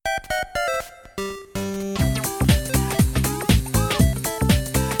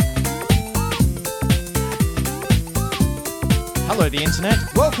Hello, the internet.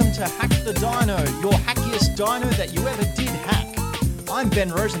 Welcome to Hack the Dino, your hackiest dino that you ever did hack. I'm Ben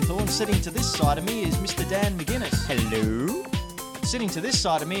Rosenthal, and sitting to this side of me is Mr. Dan McGuinness. Hello. Sitting to this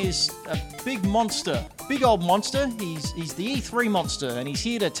side of me is a big monster, big old monster. He's the E3 monster, and he's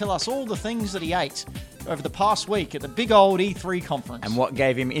here to tell us all the things that he ate over the past week at the big old E3 conference. And what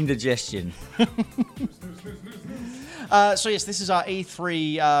gave him indigestion? So yes, this is our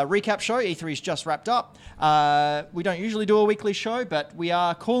E3 recap show. E3's just wrapped up. We don't usually do a weekly show, but we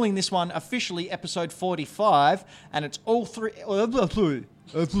are calling this one officially episode 45, and it's all three... Sorry,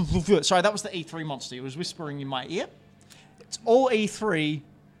 that was the E3 monster. He was whispering in my ear. It's all E3,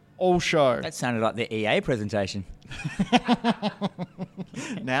 all show. That sounded like the EA presentation.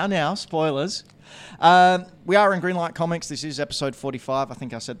 Now, spoilers. We are in Greenlight Comics. This is episode 45. I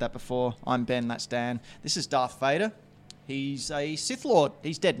think I said that before. I'm Ben, that's Dan. This is Darth Vader. He's a Sith Lord.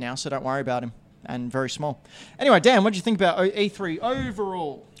 He's dead now, so don't worry about him. And very small. Anyway, Dan, what did you think about E3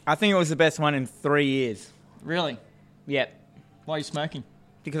 overall? I think it was the best one in 3 years. Really? Yep. Why are you smoking?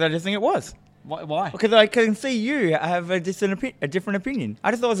 Because I just think it was. Why? Because I can see you have a different opinion.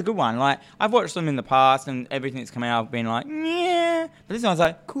 I just thought it was a good one. Like, I've watched them in the past, and everything that's come out, I've been like, yeah. But this one I was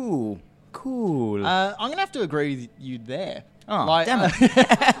like, cool. I'm going to have to agree with you there. Oh, damn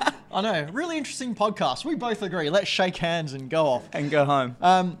it. I know. Really interesting podcast. We both agree. Let's shake hands and go off. And go home.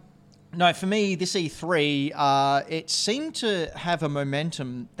 No, for me, this E3, it seemed to have a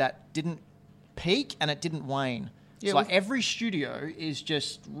momentum that didn't peak and it didn't wane. Yeah, It's like every studio is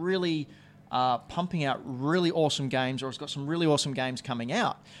just really pumping out really awesome games, or it's got some really awesome games coming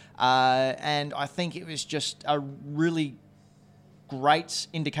out. And I think it was just a really great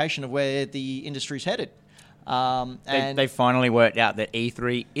indication of where the industry's headed. They finally worked out that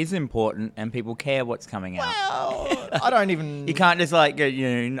E3 is important and people care what's coming out. Well, I don't even... You can't just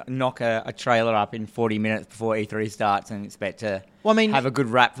knock a trailer up in 40 minutes before E3 starts and expect to have a good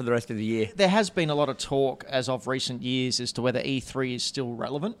rap for the rest of the year. There has been a lot of talk as of recent years as to whether E3 is still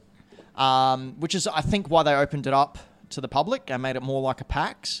relevant, which is, I think, why they opened it up to the public and made it more like a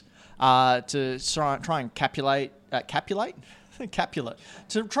PAX to try and Capulet?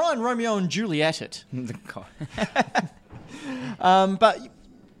 To try and Romeo and Juliet it. But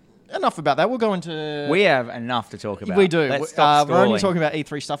enough about that. We'll go into... We have enough to talk about. We do. Let's stop we're only stalling. talking about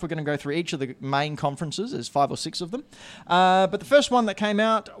E3 stuff. We're going to go through each of the main conferences. There's 5 or 6 of them. But the first one that came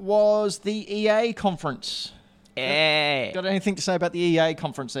out was the EA conference. Yeah. Got anything to say about the EA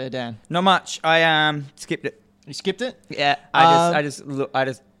conference there, Dan? Not much. I skipped it. You skipped it? Yeah. I just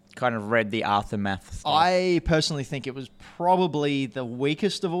kind of read the aftermath stuff. I personally think it was probably the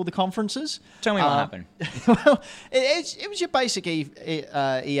weakest of all the conferences. Tell me what happened. Well, it was your basic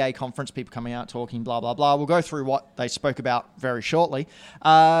EA conference, people coming out talking, blah, blah, blah. We'll go through what they spoke about very shortly.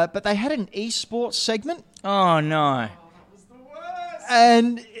 But they had an esports segment. Oh, no.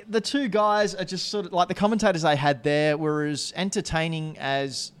 And the two guys are just sort of like the commentators they had there were as entertaining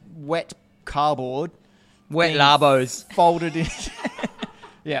as wet cardboard. Wet labos. Folded in.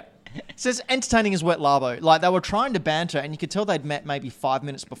 Yeah. It says entertaining as wet labo. Like, they were trying to banter, and you could tell they'd met maybe 5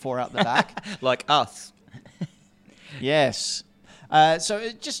 minutes before out the back. Like us. Yes. So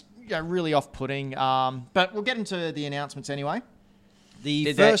it just really off-putting. But we'll get into the announcements anyway.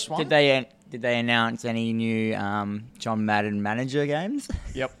 Did they announce any new John Madden manager games?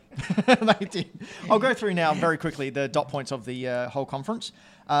 Yep. They did. I'll go through now very quickly the dot points of the whole conference.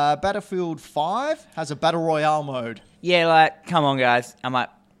 Battlefield 5 has a Battle Royale mode. Yeah, like, come on, guys. I'm like,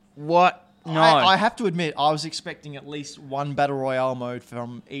 what? No. I have to admit, I was expecting at least one Battle Royale mode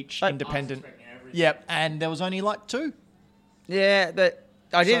from each independent. Yep, and there was only like 2. Yeah,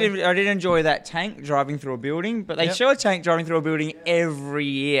 I did enjoy that tank driving through a building, but they show a tank driving through a building every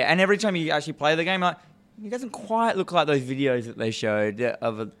year, and every time you actually play the game, like, it doesn't quite look like those videos that they showed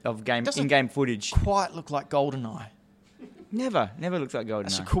of in-game footage. Quite look like GoldenEye. Never looks like GoldenEye.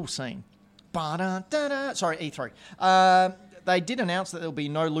 That's a cool scene. Sorry, E3. They did announce that there'll be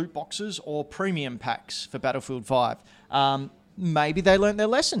no loot boxes or premium packs for Battlefield 5. Maybe they learnt their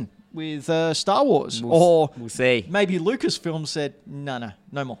lesson with Star Wars. We'll see. Maybe Lucasfilm said, no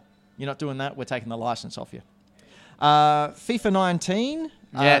more. You're not doing that. We're taking the license off you. FIFA 19,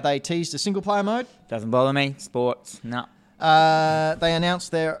 they teased a single-player mode. Doesn't bother me. Sports, no. They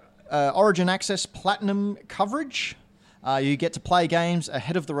announced their Origin Access Platinum coverage. You get to play games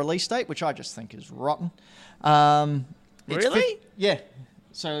ahead of the release date, which I just think is rotten. Really? Yeah.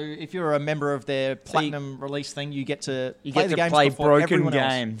 So if you're a member of their Platinum release thing, you get to play the games play before broken everyone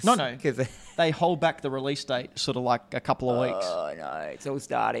games. else. No. They hold back the release date sort of like a couple of weeks. Oh, no. It's all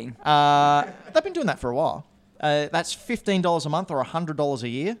starting. They've been doing that for a while. That's $15 a month or $100 a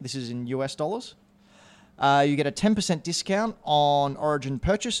year. This is in US dollars. You get a 10% discount on Origin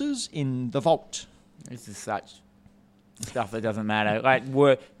purchases in the vault. This is such stuff that doesn't matter.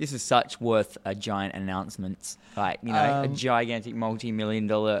 This is such worth a giant announcement. A gigantic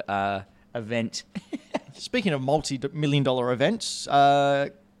multi-million-dollar event. Speaking of multi-million-dollar events,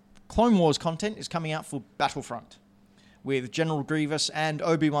 Clone Wars content is coming out for Battlefront with General Grievous and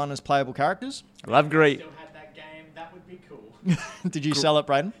Obi-Wan as playable characters. I love Grievous. Still had that game. That would be cool. Did you sell it,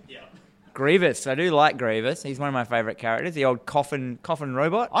 Braden? Yeah. Grievous. I do like Grievous. He's one of my favourite characters. The old coffin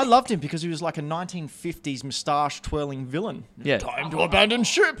robot. I loved him because he was like a 1950s moustache-twirling villain. Yeah. Time to abandon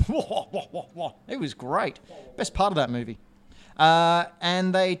ship. It was great. Best part of that movie.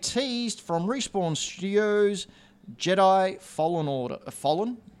 And they teased from Respawn Studios Jedi Fallen Order.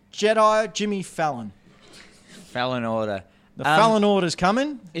 Jedi Jimmy Fallon. Fallen Order. The Fallen Order's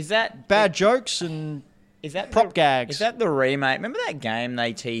coming. Is that Bad jokes and prop gags. Is that the remake? Remember that game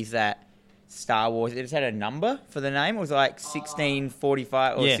they teased that Star Wars? It just had a number for the name. It was like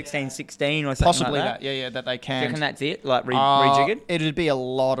 1645 or 1616 or something Possibly like that. Yeah, that they Do you can. reckon that's it? Like rejiggered? It'd be a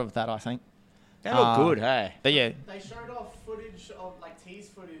lot of that, I think. That looked good, hey? But yeah, They showed off footage of tease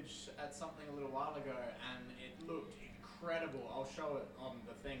footage at something a little while ago, and it looked incredible. I'll show it on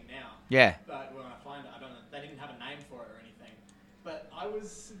the thing now. Yeah. But when I find it, I don't know. They didn't have a name for it or anything. But I was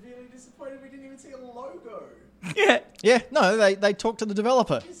severely disappointed we didn't even see a logo. yeah. No, they talked to the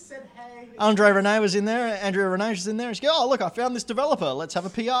developer. Just said, hey. Andrea Renee was in there. Was in there. She goes, "Oh, look, I found this developer. Let's have a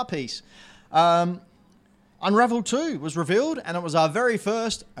PR piece." Unravel 2 was revealed, and it was our very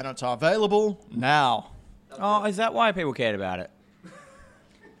first, and it's available now. Oh, is that why people cared about it?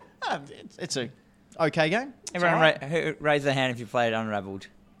 It's a okay game. It's Everyone all right. raise their hand if you played Unraveled.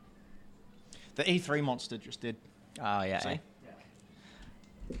 The E3 monster just did. Oh, yeah. See?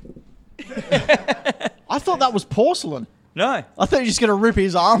 I thought that was porcelain. No. I thought you were just going to rip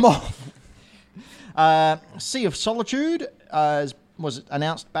his arm off. Sea of Solitude was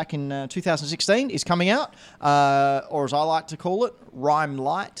announced back in 2016, is coming out. Or as I like to call it, Rhyme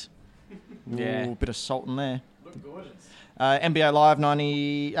Light. Yeah. Ooh, a bit of salt in there. Look gorgeous. NBA Live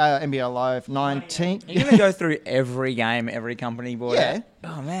 19. You're going to go through every game, every company bought Yeah.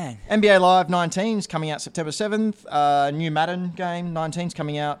 out? Oh, man. NBA Live 19 is coming out September 7th. New Madden game 19 is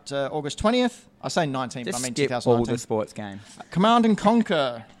coming out August 20th. I say 19, Just but I mean skip 2019. all the sports games. Command and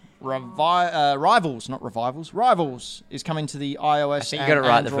Conquer Rivals, not Revivals. Rivals is coming to the iOS I think you and got it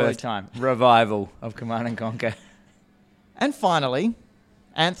right Android. the first time. Revival of Command and Conquer. And finally,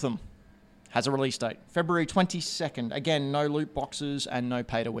 Anthem has a release date, February 22nd. Again, no loot boxes and no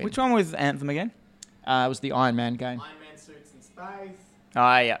pay to win. Which one was Anthem again? It was the Iron Man game. Iron Man suits in space.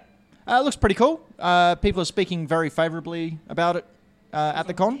 Oh, yeah. It looks pretty cool. People are speaking very favourably about it at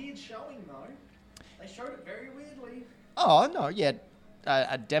the con. Weird showing though. They showed it very weirdly. Oh, no, yeah.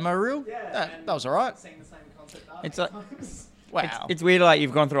 A demo reel? Yeah. That was all right. Seeing the same concept art. It's like- times. Wow. It's weird, like,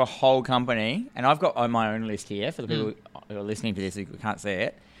 you've gone through a whole company, and I've got on my own list here for the people who are listening to this who can't see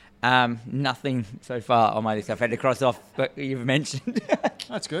it. Nothing so far on my list I've had to cross off, but you've mentioned.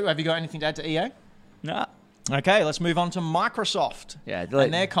 That's good. Have you got anything to add to EA? No. Okay, let's move on to Microsoft Yeah,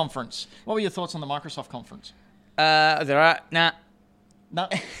 and their conference. What were your thoughts on the Microsoft conference? Is that right? Nah. No.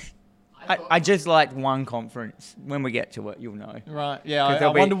 I just liked one conference. When we get to it, you'll know. Right. Yeah. 'Cause I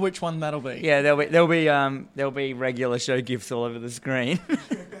there'll be- wonder which one that'll be. Yeah, there'll be regular show gifts all over the screen.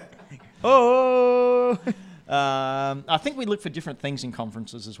 Oh. I think we look for different things in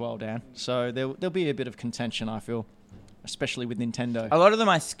conferences as well, Dan. So there'll be a bit of contention, I feel, especially with Nintendo. A lot of them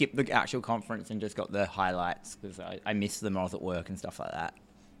I skipped the actual conference and just got the highlights because I missed them when I was at work and stuff like that.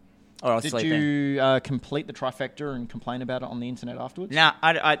 Or I was Did sleeping. you complete the trifecta and complain about it on the internet afterwards? Nah,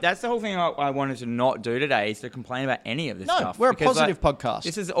 that's the whole thing I wanted to not do today is to complain about any of this No, stuff. we're a because, positive podcast.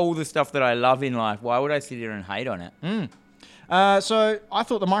 This is all the stuff that I love in life. Why would I sit here and hate on it? So I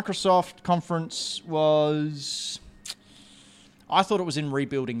thought the Microsoft conference was... I thought it was in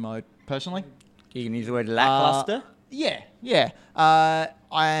rebuilding mode, personally. You can use the word lackluster. Yeah.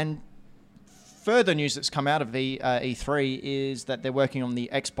 And further news that's come out of the E3 is that they're working on the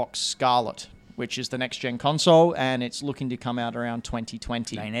Xbox Scarlet, which is the next-gen console, and it's looking to come out around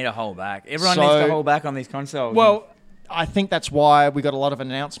 2020. They need to hold back. Everyone So- needs to hold back on these consoles. Well, I think that's why we got a lot of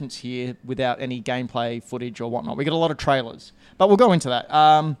announcements here without any gameplay footage or whatnot. We got a lot of trailers, but we'll go into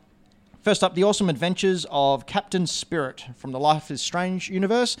that. First up, The Awesome Adventures of Captain Spirit from the Life is Strange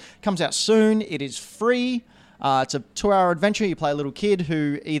universe comes out soon. It is free. It's a 2-hour adventure. You play a little kid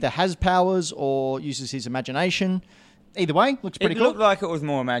who either has powers or uses his imagination. Either way, looks pretty it cool. looked like it was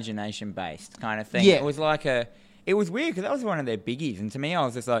more imagination based kind of thing. Yeah. It was like it was weird because that was one of their biggies, and to me, I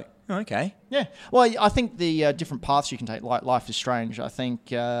was just like, oh, okay. Yeah. Well, I think the different paths you can take, like Life is Strange, I think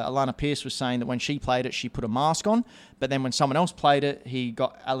Alana Pierce was saying that when she played it, she put a mask on, but then when someone else played it, he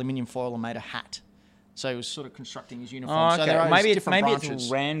got aluminium foil and made a hat. So he was sort of constructing his uniform. Oh, okay. So there are maybe different branches. it's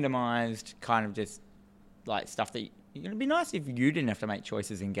randomized kind of just like stuff that it'd be nice if you didn't have to make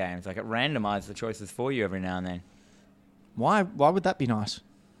choices in games. Like it randomized the choices for you every now and then. Why would that be nice?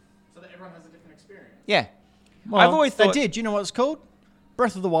 So that everyone has a different experience. Yeah. Well, I've always thought they did. Do you know what it's called?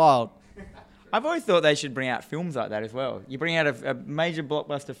 Breath of the Wild. I've always thought they should bring out films like that as well. You bring out a major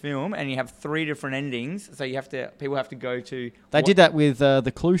blockbuster film and you have 3 different endings, so people have to go to. They did that with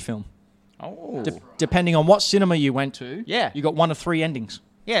the Clue film. Oh. Depending on what cinema you went to, Yeah. you got 1 of 3 endings.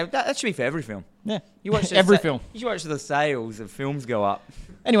 Yeah, that should be for every film. Yeah, You watch every film. You should watch the sales of films go up.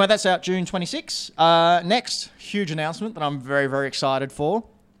 Anyway, that's out June 26. Next, huge announcement that I'm very, very excited for.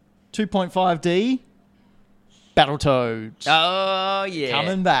 2.5D Battletoads Oh yeah,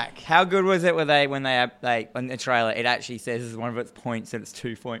 coming back. How good was it when they on the trailer? It actually says as one of its points that it's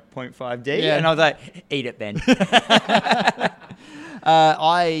 2.5D, Yeah. and I was like, eat it, Ben.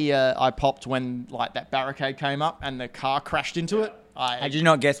 I popped when like that barricade came up and the car crashed into it. Had you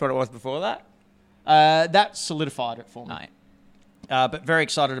not guessed what it was before that? That solidified it for me. No. But very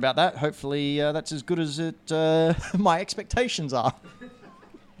excited about that. Hopefully that's as good as it my expectations are.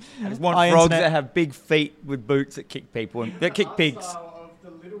 I just want Hi, frogs internet. that have big feet with boots that kick people and that kick pigs. Of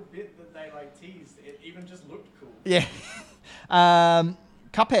the little bit that they like teased, it even just looked cool. Yeah.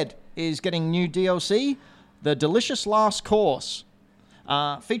 Cuphead is getting new DLC, The Delicious Last Course,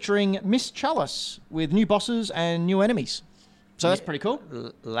 featuring Miss Chalice with new bosses and new enemies. So that's pretty cool.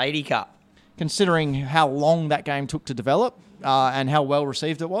 Lady Cup. Considering how long that game took to develop and how well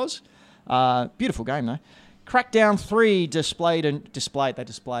received it was. Beautiful game, though. Crackdown 3 displayed.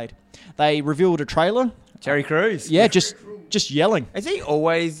 They revealed a trailer. Terry Crews. Yeah, just yelling. Has he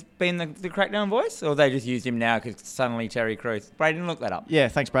always been the Crackdown voice, or they just used him now because suddenly Terry Crews? Braden, look that up. Yeah,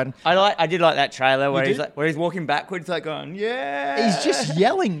 thanks, Braden. I did like that trailer where You he's did? like, where he's walking backwards, like going, yeah. He's just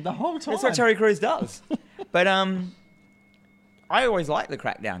yelling the whole time. That's what Terry Crews does. But I always liked the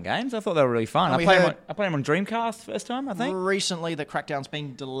Crackdown games. I thought they were really fun. And I we played heard- them on Dreamcast first time, I think. Recently, the Crackdown's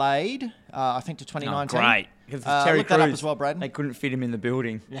been delayed, I think, to 2019. Oh, great. Because Terry look Crews, that up as well, Braden. they couldn't fit him in the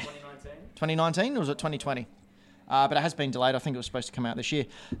building. 2019. 2019, or was it 2020? But it has been delayed. I think it was supposed to come out this year.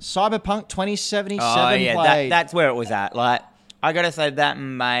 Cyberpunk 2077 Oh, yeah, played. that's where it was at. Like, I got to say, that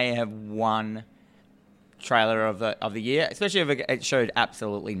may have won trailer of the year, especially if it showed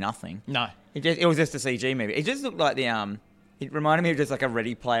absolutely nothing. No. It was just a CG movie. It just looked like it reminded me of just like a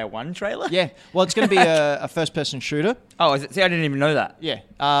Ready Player One trailer. Yeah. Well, it's going to be a first-person shooter. Oh, is it? See, I didn't even know that. Yeah.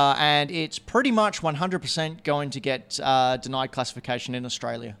 And it's pretty much 100% going to get denied classification in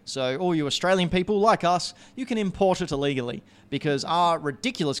Australia. So all you Australian people like us, you can import it illegally because our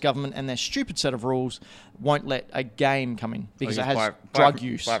ridiculous government and their stupid set of rules won't let a game come in because it has drug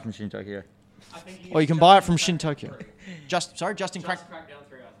use. Buy it from Shintokyo. I think Or you can buy it from Shintokyo. Justin Just Crack Crackdown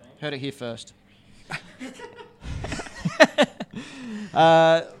 3, I think. heard it here first.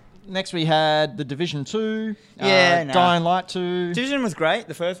 Next we had The Division 2. Yeah, no. Dying Light 2. Division was great,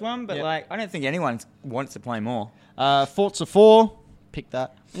 the first one, but Yep. like I don't think anyone wants to play more. Forza 4. Pick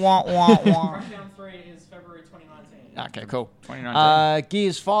that. Wah, wah, wah. Crackdown 3 is February 2019. Okay, cool. 2019.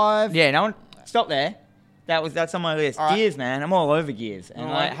 Gears 5. Yeah, no one. Stop there. That's on my list. All right. Gears, man. I'm all over Gears, and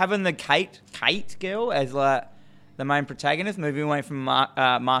All like right. having the Kate girl as like the main protagonist, moving away from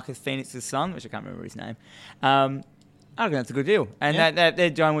Marcus Phoenix's son, which I can't remember his name. I reckon that's a good deal, and Yeah. that they're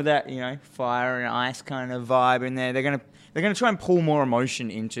done with that, fire and ice kind of vibe in there. They're gonna try and pull more emotion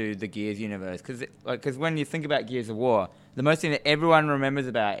into the Gears universe because when you think about Gears of War, the most thing that everyone remembers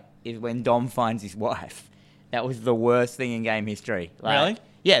about is when Dom finds his wife. That was the worst thing in game history. Really?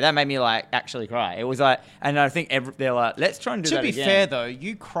 Yeah, that made me actually cry. It was and I think they're like, let's try and do To that be again. fair, though,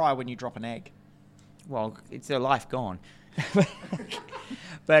 you cry when you drop an egg. Well, it's their life gone.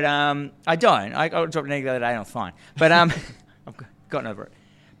 But I don't. I dropped an egg the other day and I was fine. But I've gotten over it.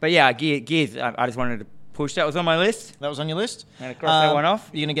 But yeah, Gears. I just wanted to push. That was on my list. That was on your list? I'm gonna cross that one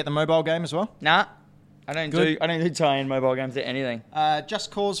off. You're going to get the mobile game as well? Nah, I don't Good. do tie-in mobile games to anything. Just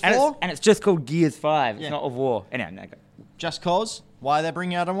Cause 4. And it's just called Gears 5. It's Yeah. not of War. Anyway, no, go. Just Cause. Why are they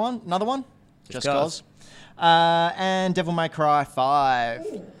bringing out another one? Just Cause. Cause. And Devil May Cry 5.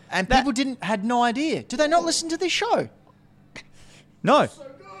 And people had no idea. Do they not listen to this show? No.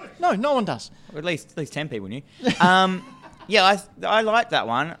 No, no one does. Or at least 10 people knew. Yeah, I liked that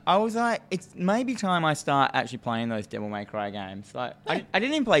one. I was like, it's maybe time I start actually playing those Devil May Cry games. Like, I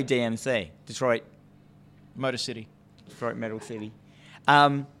didn't even play DMC, Detroit Motor City. Metal City.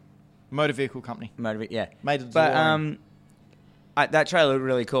 Motor vehicle company. Yeah. Made a But DeLorean. that trailer looked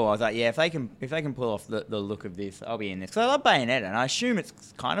really cool. I was like, yeah, if they can pull off the look of this, I'll be in this. Because I love Bayonetta, and I assume it's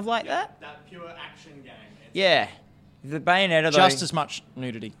kind of like that. That pure action game. Yeah. The Bayonetta, though, Just as much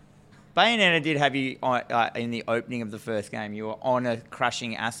nudity. Bayonetta did have you in the opening of the first game. You were on a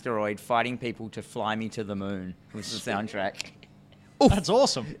crashing asteroid fighting people to fly me to the moon. Was the soundtrack. That's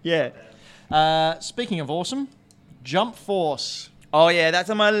awesome. Yeah. Speaking of awesome, Jump Force. Oh yeah, that's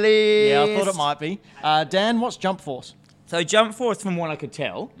on my list. Yeah, I thought it might be. Dan, what's Jump Force? So Jump Force, from what I could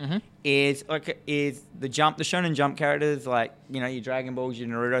tell, is the Shonen Jump characters, like, you know, your Dragon Balls, your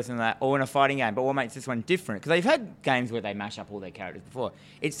Naruto's and that, all in a fighting game. But what makes this one different? Because they've had games where they mash up all their characters before.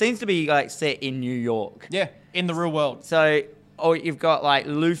 It seems to be like set in New York. Yeah, in the real world. So, you've got like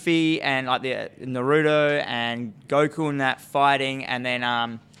Luffy and like the Naruto and Goku and that fighting, and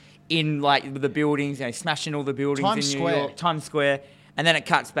then in like the buildings, you know, smashing all the buildings Times in Square. New York, Times Square. And then it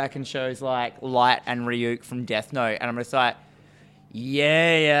cuts back and shows like Light and Ryuk from Death Note, and I'm just like,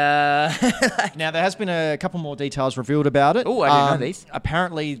 yeah. Now there has been a couple more details revealed about it. Oh, I didn't know these.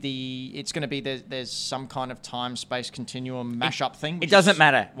 Apparently, it's going to be there's some kind of time-space continuum mashup thing. It which doesn't is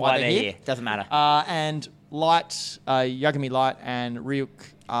matter why why they're they're here. here. Doesn't matter. And Light, Yagami Light, and Ryuk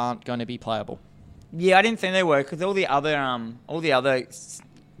aren't going to be playable. Yeah, I didn't think they were, because all the other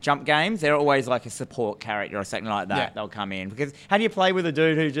Jump games, they're always like a support character or something like that. Yeah. They'll come in, because how do you play with a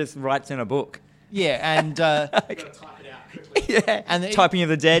dude who just writes in a book? Yeah, and You've got to type it out quickly. Yeah, And and typing of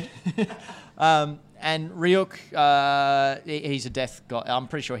the dead. and Ryuk, he's a death god. I'm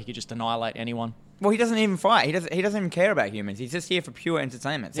pretty sure he could just annihilate anyone. Well, he doesn't even fight. He doesn't even care about humans. He's just here for pure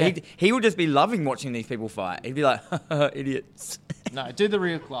entertainment. So Yeah. he would just be loving watching these people fight. He'd be like, idiots. No, do the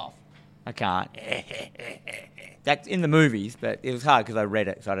Ryuk laugh. I can't. That's in the movies, but it was hard because I read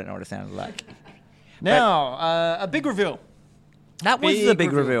it, so I don't know what it sounded like. Now, a big reveal. That was the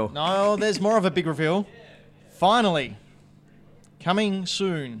big reveal. No, there's more of a big reveal. Finally, coming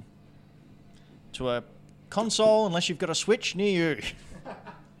soon to a console, unless you've got a Switch near you.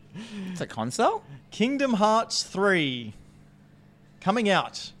 It's a console? Kingdom Hearts 3 coming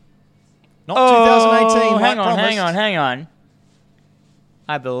out. Not Oh, 2018. like hang promised. on.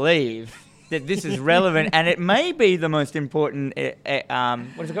 I believe that this is relevant, and it may be the most important,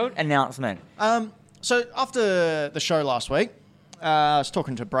 what is it called? Announcement. So after the show last week, I was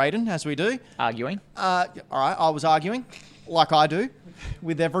talking to Braden, as we do. Arguing. All right, I was arguing, like I do,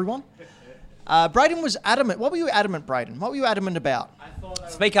 with everyone. Braden was adamant. What were you adamant, Braden? What were you adamant about? I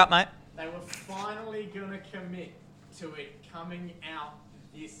thought Speak up, mate. they were finally going to commit to it coming out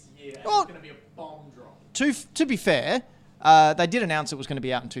this year. And Well- it's going to be a bomb drop. To be fair, they did announce it was going to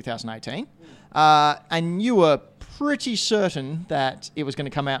be out in 2018, and you were pretty certain that it was going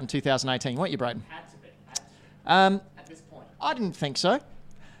to come out in 2018, weren't you, Braden? Had to be. At this point. I didn't think so.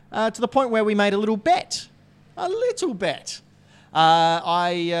 To the point where we made a little bet. A little bet.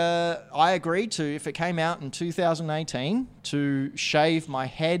 I agreed to, if it came out in 2018, to shave my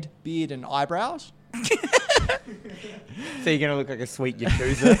head, beard, and eyebrows. So you're going to look like a sweet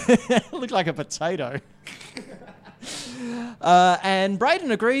Yakuza. Look like a potato. And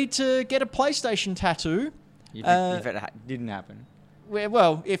Braden agreed to get a PlayStation tattoo. If it didn't happen.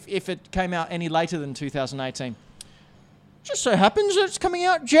 Well, if it came out any later than 2018. Just so happens that it's coming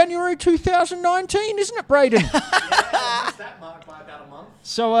out January 2019, isn't it, Braden? Missed that mark by about a month.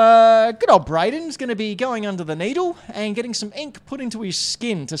 So, good old Braden's going to be going under the needle and getting some ink put into his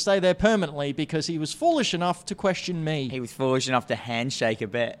skin to stay there permanently because he was foolish enough to question me. He was foolish enough to handshake a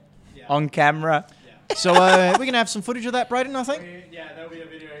bet Yeah. on camera. Yeah. So, we're going to have some footage of that, Braden, I think. Yeah, there'll be a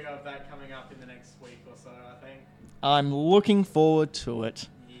video of that coming up in the next week or so, I think. I'm looking forward to it.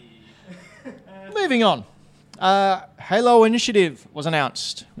 Yeah. Moving on. Halo Initiative was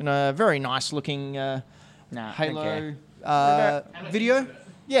announced in a very nice looking Nah, Halo okay. video.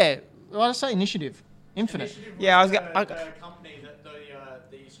 Yeah, what did I say? Initiative. Infinite. Initiative Yeah, I was the company that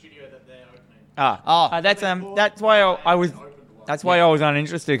the studio that they're opening. That's why I was. Opened one. That's why I was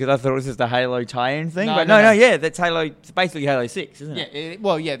uninterested, because I thought it was just a Halo tie-in thing. No, but no. yeah, that's Halo. It's basically Halo 6, isn't Yeah, it?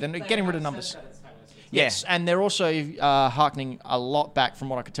 they're getting rid of numbers. Yeah. Yes, and they're also harkening a lot back, from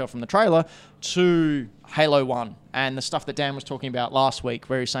what I could tell from the trailer, to Halo 1 and the stuff that Dan was talking about last week,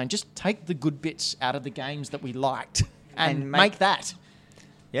 where he's saying, just take the good bits out of the games that we liked and And make that.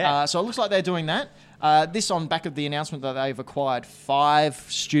 Yeah. So it looks like they're doing that. This on back of the announcement that they've acquired 5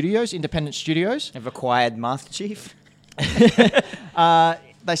 studios, independent studios. Have acquired Master Chief.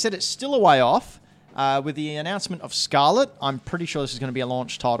 They said it's still a way off. With the announcement of Scarlet, I'm pretty sure this is going to be a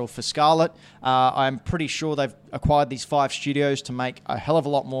launch title for Scarlet. I'm pretty sure they've acquired these 5 studios to make a hell of a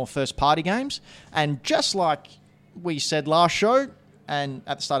lot more first-party games. And just like we said last show, and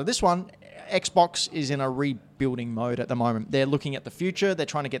at the start of this one, Xbox is in a rebuilding mode at the moment. They're looking at the future. They're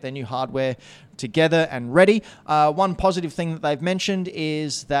trying to get their new hardware together and ready. One positive thing that they've mentioned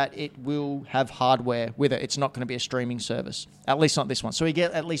is that it will have hardware with it. It's not going to be a streaming service, at least not this one. So we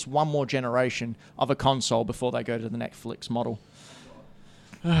get at least one more generation of a console before they go to the Netflix model.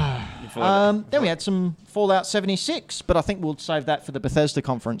 Then we had some Fallout 76, but I think we'll save that for the Bethesda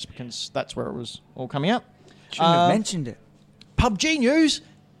conference because that's where it was all coming out. Shouldn't have mentioned it. PUBG news.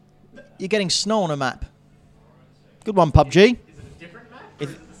 You're getting snow on a map. Good one, PUBG. Is it a different map? Is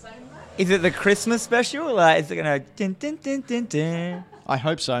it the same map? Is it the Christmas special? Like, is it going to... Dun, dun, dun, dun, dun? I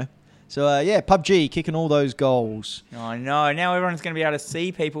hope so. So, yeah, PUBG kicking all those goals. Oh, no. Now everyone's going to be able to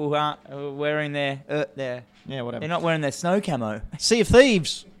see people who aren't wearing their... Yeah, whatever. They're not wearing their snow camo. Sea of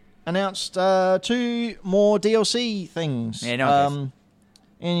Thieves announced 2 more DLC things. Yeah, no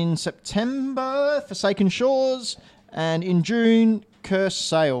in September, Forsaken Shores, and in June, Cursed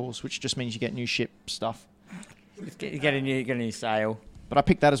Sails, which just means you get new ship stuff. You get a new sale. But I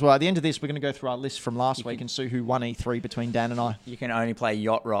picked that as well. At the end of this, we're going to go through our list from last week and see who won E3 between Dan and I. You can only play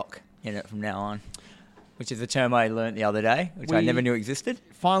Yacht Rock in it from now on, which is a term I learnt the other day, which I never knew existed.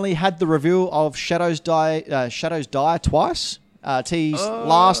 Finally had the reveal of Shadows Die Twice. T's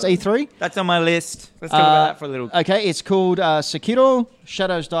last E3. That's on my list. Let's talk about that for a little. Okay, it's called Sekiro,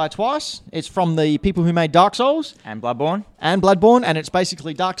 Shadows Die Twice. It's from the people who made Dark Souls. And Bloodborne. And it's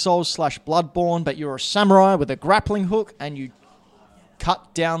basically Dark Souls / Bloodborne, but you're a samurai with a grappling hook and you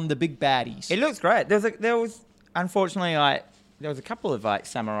cut down the big baddies. It looks great. There was unfortunately there was a couple of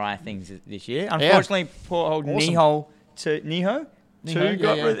samurai things this year. Unfortunately, poor old Nihon 2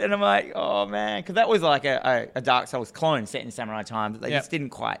 got rid, and I'm like, oh man, because that was like a Dark Souls clone set in samurai times. They just didn't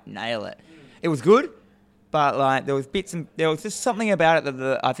quite nail it. It was good, but like there was just something about it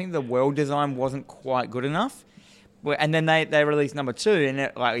that I think the world design wasn't quite good enough. And then they released number 2, and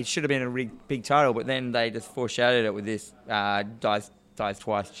it should have been a really big title, but then they just foreshadowed it with this Dies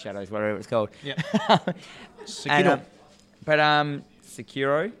Twice Shadows, whatever it's called. Yeah. Sekiro.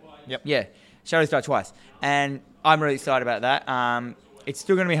 Sekiro. Yep. Yeah. Shadows Die Twice. And I'm really excited about that. It's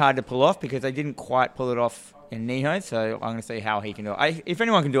still going to be hard to pull off because they didn't quite pull it off in Nihon, so I'm going to see how he can do it. If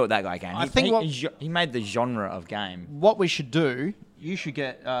anyone can do it, that guy can. He made the genre of game. What we should do, you should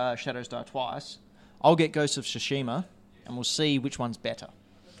get Shadows Die Twice. I'll get Ghost of Tsushima, and we'll see which one's better.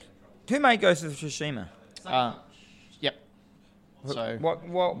 Who made Ghost of Tsushima? Yep. So,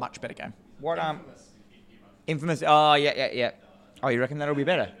 what much better game. What Infamous. Oh, yeah. Oh, you reckon that'll be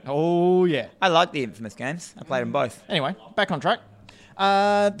better? Oh, yeah. I like the Infamous games. I played them both. Anyway, back on track.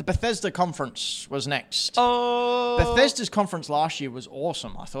 The Bethesda conference was next. Oh! Bethesda's conference last year was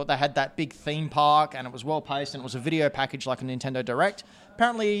awesome. I thought they had that big theme park, and it was well-paced, and it was a video package like a Nintendo Direct.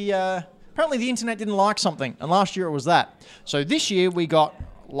 Apparently the internet didn't like something, and last year it was that. So this year we got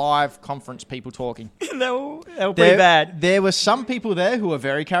live conference people talking. They were pretty bad. There were some people there who were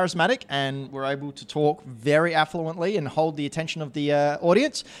very charismatic and were able to talk very affluently and hold the attention of the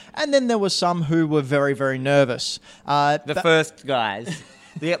audience. And then there were some who were very, very nervous. The first guys.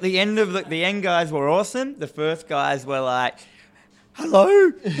 the end guys were awesome. The first guys were like,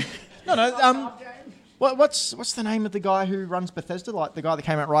 hello? No. What's the name of the guy who runs Bethesda? Like the guy that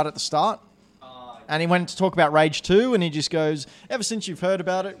came out right at the start? And he went to talk about Rage 2, and he just goes, ever since you've heard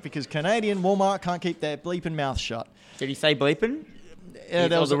about it, because Canadian Walmart can't keep their bleeping mouth shut. Did he say bleeping?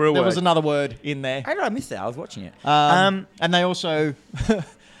 There was another word in there. How did I miss that? I was watching it. And they also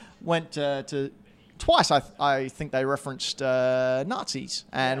went to... Twice, I think they referenced Nazis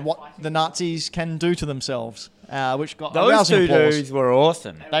and what the Nazis can do to themselves, which got those two applause. dudes were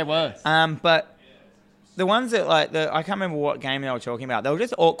awesome. They were. But... The ones that, I can't remember what game they were talking about. They were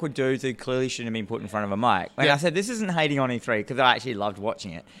just awkward dudes who clearly shouldn't have been put in front of a mic. I said, this isn't hating on E3 because I actually loved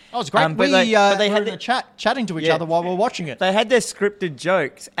watching it. Oh, it was great. But they had a chat, chatting to each other while we were watching it. They had their scripted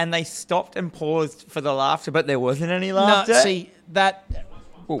jokes and they stopped and paused for the laughter, but there wasn't any laughter. No, see, that...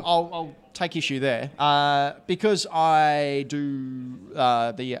 I'll take issue there. Because I do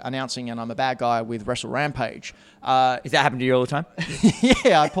the announcing and I'm a bad guy with Wrestle Rampage. Does that happen to you all the time?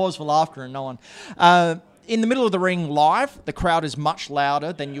 Yeah, I pause for laughter and no one. In the middle of the ring live, the crowd is much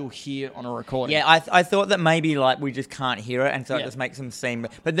louder than you'll hear on a recording. Yeah, I thought that maybe we just can't hear it, and so it just makes them seem...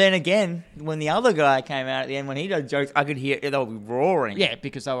 But then again, when the other guy came out at the end, when he did jokes, I could hear they were roaring. Yeah,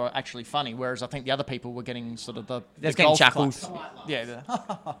 because they were actually funny, whereas I think the other people were getting sort of the getting chuckles. Yeah,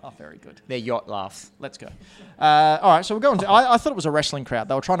 very good. Their yacht laughs. Let's go. All right, so we're going to... I thought it was a wrestling crowd.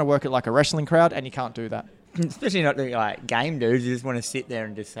 They were trying to work it like a wrestling crowd, and you can't do that. Especially not the game dudes who just want to sit there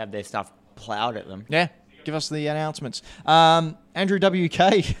and just have their stuff plowed at them. Yeah. Give us the announcements. Andrew WK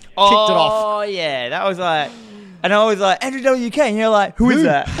kicked it off. Oh, yeah. That was like... And I was like, Andrew WK, and you're like, who is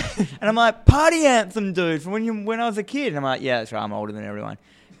that? And I'm like, Party Anthem dude from when I was a kid. And I'm like, yeah, that's right, I'm older than everyone.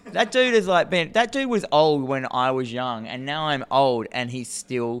 That dude is like, that dude was old when I was young, and now I'm old, and he's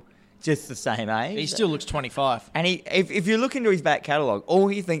still just the same age. He still looks 25. And if you look into his back catalogue, all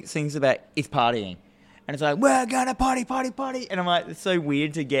he sings about is partying. And it's like, we're gonna party, party, party. And I'm like, it's so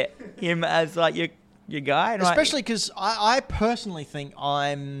weird to get him as like your guy. And Especially because I personally think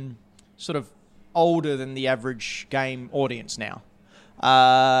I'm sort of older than the average game audience now.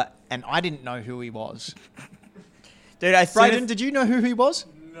 And I didn't know who he was. Dude, Brayden, did you know who he was?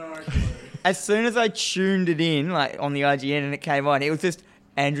 No clue. as soon as I tuned it in, like on the IGN, and it came on, it was just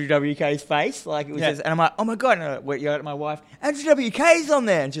Andrew WK's face. Like it was just, and I'm like, oh my God. And I went to my wife, Andrew WK's on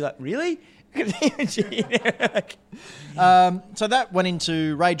there. And she's like, really? So that went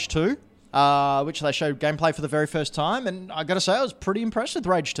into Rage 2, which they showed gameplay for the very first time, and I got to say I was pretty impressed with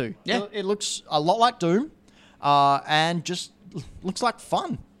Rage 2. Yeah. It looks a lot like Doom, and just looks like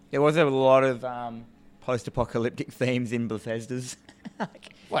fun. There was a lot of post-apocalyptic themes in Bethesda's.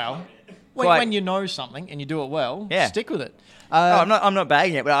 Well, Quite- when you know something and you do it well, Yeah. stick with it. No, I'm not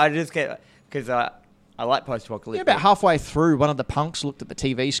bagging it, but I just get because I like post-apocalyptic. About halfway through, one of the punks looked at the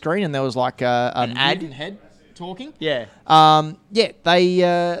TV screen and there was like an ad? mutant head talking. Yeah.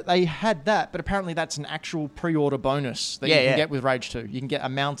 They had that, but apparently that's an actual pre-order bonus that you can get with Rage 2. You can get a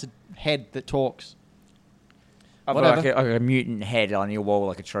mounted head that talks. I've got like a mutant head on your wall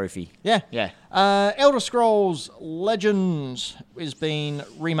like a trophy. Yeah. Yeah. Elder Scrolls Legends is being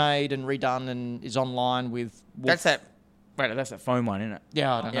remade and redone and is online with Wolf. That's that phone one, isn't it?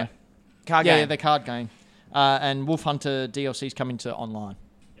 Yeah, I don't know. Card Yeah, game. the card game. And Wolf Hunter DLC's coming to online.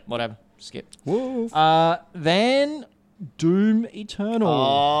 Whatever. Skip. Wolf. Then Doom Eternal.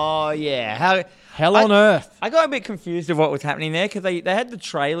 Oh yeah. Hell on Earth. I got a bit confused of what was happening there because they had the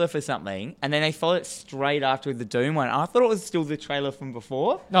trailer for something and then they followed it straight after with the Doom one. I thought it was still the trailer from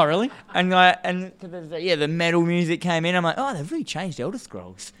before. No, really? And the metal music came in. I'm like, oh, they've really changed Elder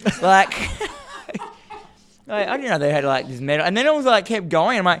Scrolls. like, I didn't know they had like this metal. And then it was like kept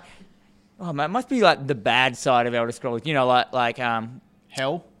going. I'm like, oh man, it must be like the bad side of Elder Scrolls. You know, like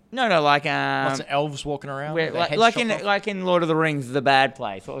Hell. no, like Lots of elves walking around. where, with their heads like chopped off. in Lord of the Rings, the bad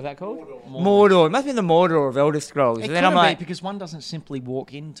place. What was that called? Mordor. It must be the Mordor of Elder Scrolls. It And couldn't then I'm like, be because one doesn't simply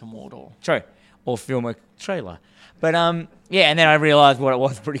walk into Mordor. true, or film a trailer. But yeah, and then I realised what it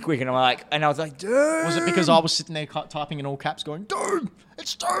was pretty quick, and I was like, dude. Was it because I was sitting there typing in all caps going, Doom!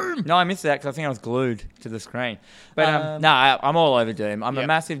 It's Doom! No, I missed that because I think I was glued to the screen. But no, I'm all over Doom. I'm a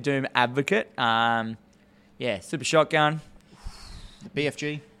massive Doom advocate. Yeah, Super Shotgun, The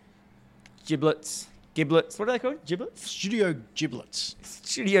BFG. Giblets. What are they called? Giblets? Studio Giblets.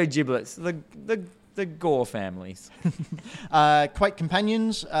 Studio Giblets. The Gore families. Quake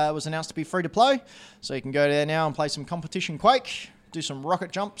Companions was announced to be free to play, so you can go there now and play some competition Quake, do some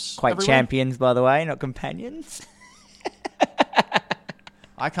rocket jumps. Quake everywhere. champions, by the way, not companions.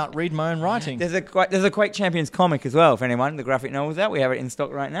 I can't read my own writing. There's a Quake Champions comic as well. If anyone, the graphic novel's out, we have it in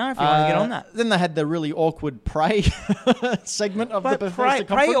stock right now. If you want to get on that. Then they had the really awkward Prey segment of the Bethesda Prey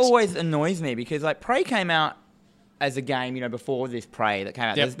conference. always annoys me because like Prey came out as a game, before this Prey that came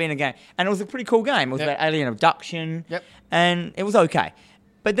out. Yep. There's been a game, and it was a pretty cool game. It was about alien abduction, and it was okay.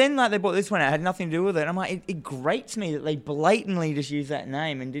 But then like they brought this one out, it had nothing to do with it. I'm like, it grates me that they blatantly just used that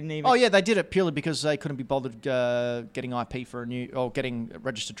name and didn't even. Oh yeah, they did it purely because they couldn't be bothered getting IP for a new, or getting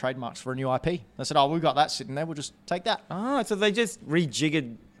registered trademarks for a new IP. They said, "Oh, we've got that sitting there. We'll just take that." Oh, so they just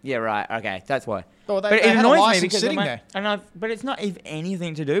rejiggered. Yeah, right. Okay, that's why. Well, but they it had a annoys me license because sitting I'm there. like, but it's not even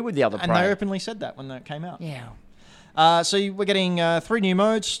anything to do with the other And Prey. they openly said that when it came out. Yeah. So we're getting 3 new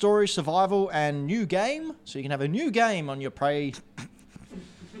modes: story, survival, and new game. So you can have a new game on your Prey.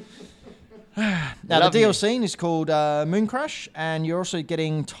 Now Love the you. DLC is called Moon Crash, and you're also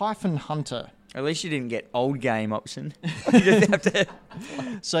getting Typhon Hunter. At least you didn't get old game option. You just have to.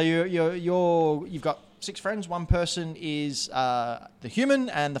 So you've got 6 friends. One person is the human,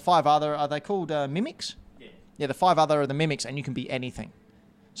 and the 5 other are they called mimics? Yeah, the 5 other are the mimics, and you can be anything.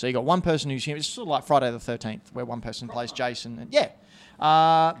 So you got one person who's human. It's sort of like Friday the 13th, where one person plays Jason. And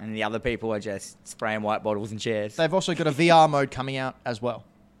And the other people are just spraying white bottles and chairs. they've also got a VR mode coming out as well.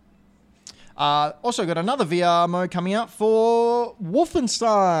 Also got another VR mode coming out for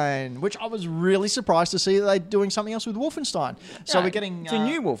Wolfenstein, which I was really surprised to see that they're doing something else with Wolfenstein. So Yeah, we're getting... It's a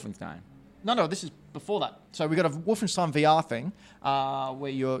new Wolfenstein. No, this is before that. So we got a Wolfenstein VR thing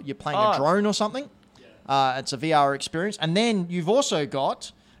where you're playing a Oh. drone or something. It's a VR experience. And then you've also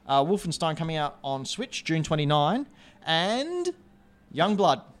got Wolfenstein coming out on Switch, June 29, and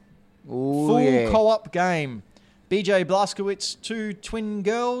Youngblood. Ooh, Full yeah. co-op game. BJ Blazkowicz, 2 twin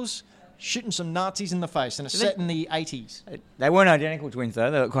girls. shooting some Nazis in the face, and it's set in the 80s. They weren't identical twins, though.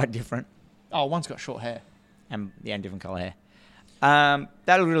 They look quite different. Oh, one's got short hair. And different colour hair.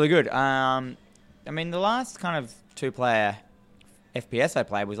 That looked really good. I mean, the last kind of 2-player FPS I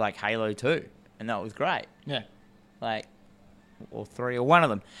played was like Halo 2, and that was great. Yeah. Like, or 3, or one of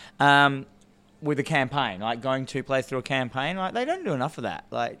them. With a campaign, like going 2 players through a campaign, like they don't do enough of that.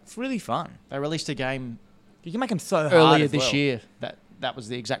 Like, it's really fun. They released a game You can make them so hard earlier as this well. year that was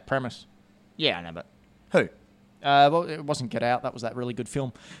the exact premise. Yeah, I know, but who? Well, it wasn't Get Out. That was that really good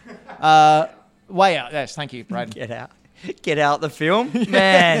film. Way Out. Yes, thank you, Braden. Get out the film,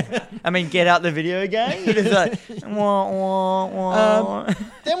 man. I mean, get out the video game. It is like, wah, wah, wah.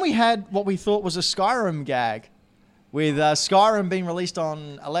 Then we had what we thought was a Skyrim gag, with Skyrim being released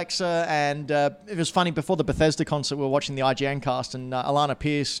on Alexa, and it was funny, before the Bethesda concert, we were watching the IGN cast, and Alana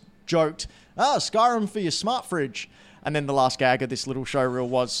Pierce joked, Skyrim for your smart fridge. And then the last gag of this little show reel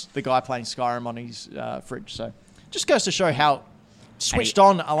was the guy playing Skyrim on his fridge. So just goes to show how switched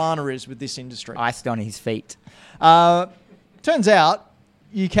on Alana is with this industry. Iced on his feet. Turns out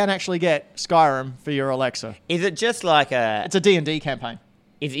you can actually get Skyrim for your Alexa. Is it just like It's a D&D campaign.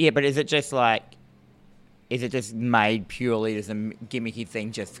 But is it just made purely as a gimmicky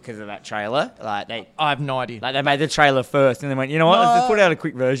thing just because of that trailer? I have no idea. Like they made the trailer first and then went, you know what? Let's just put out a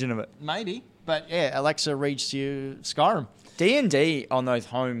quick version of it. Maybe. But yeah, Alexa reads you Skyrim. D&D on those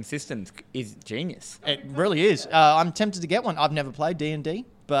home systems is genius. It really is. I'm tempted to get one. I've never played D&D,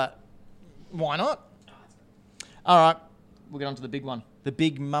 but why not? All right, we'll get on to the big one. The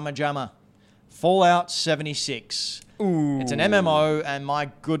big mama jamma. Fallout 76. Ooh. It's an MMO, and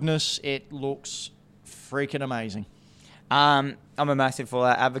my goodness, it looks freaking amazing. I'm a massive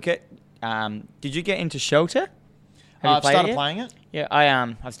Fallout advocate. Did you get into Shelter? I've started playing it. Yeah,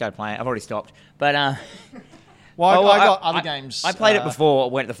 I've started playing it. I've already stopped. But I got other games. I played it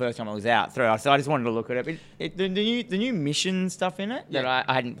before. Went the first time it was out. So I just wanted to look at it. The new mission stuff in it that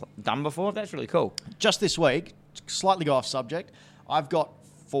I hadn't done before. That's really cool. Just this week, slightly go off subject, I've got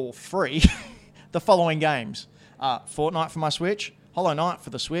for free the following games: Fortnite for my Switch, Hollow Knight for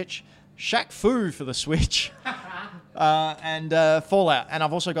the Switch, Shaq Fu for the Switch. And Fallout, and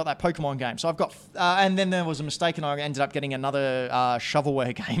I've also got that Pokemon game. So I've got, and then there was a mistake, and I ended up getting another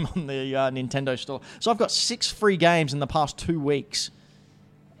shovelware game on the Nintendo store. So I've got 6 free games in the past 2 weeks.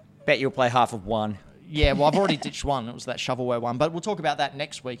 Bet you'll play half of one. Yeah, well, I've already ditched one. It was that shovelware one, but we'll talk about that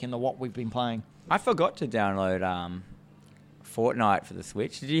next week in the what we've been playing. I forgot to download Fortnite for the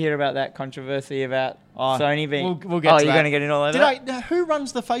Switch. Did you hear about that controversy about Sony being? We'll get to you're that. going to get in all of that? Who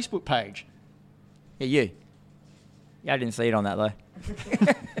runs the Facebook page? Yeah, you. Yeah, I didn't see it on that though.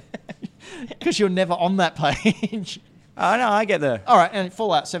 Because you're never on that page. Oh no, I get there. All right, and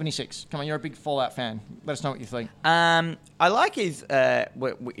Fallout 76. Come on, you're a big Fallout fan. Let us know what you think. I like his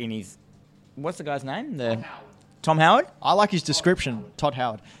what's the guy's name? Tom Howard. I like his description, Todd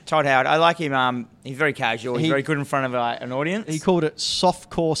Howard. Todd Howard. I like him. He's very casual. He's very good in front of an audience. He called it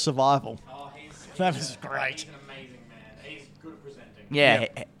softcore survival. That was great. He's an amazing man. He's good at presenting. Yeah.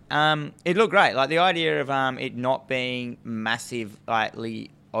 It looked great. Like the idea of it not being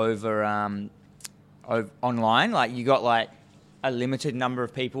massively over online. Like you got like a limited number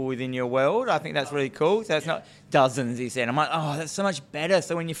of people within your world. I think that's really cool. So it's not dozens, he said. I'm like, oh, that's so much better.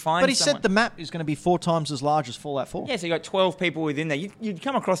 So when you find But he said the map is going to be 4 times as large as Fallout 4. Yeah, so you got 12 people within there. You'd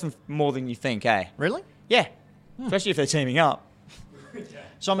come across them more than you think, eh? Really? Yeah. Especially if they're teaming up.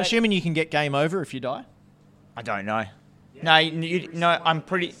 So I'm assuming you can get game over if you die? I don't know. No, I'm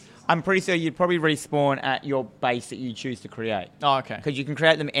pretty sure you'd probably respawn at your base that you choose to create. Oh, okay. Because you can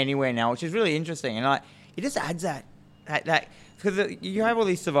create them anywhere now, which is really interesting. And like, it just adds that because you have all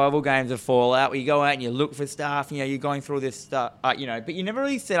these survival games of Fallout where you go out and you look for stuff. You know, you're going through this stuff. But you never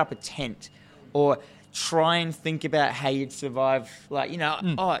really set up a tent or try and think about how you'd survive. Like,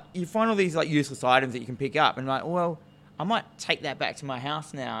 you find all these like useless items that you can pick up, and like, well, I might take that back to my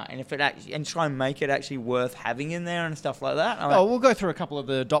house now, and try and make it actually worth having in there and stuff like that. We'll go through a couple of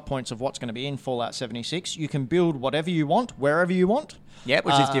the dot points of what's going to be in Fallout 76. You can build whatever you want, wherever you want. Yeah,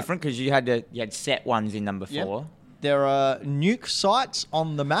 which is different because you had set ones in number 4. Yep. There are nuke sites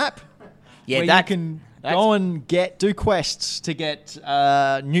on the map. Yeah, where you can go and do quests to get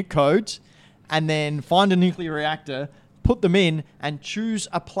nuke codes, and then find a nuclear reactor, put them in, and choose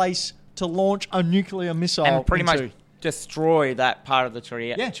a place to launch a nuclear missile and pretty much destroy that part of the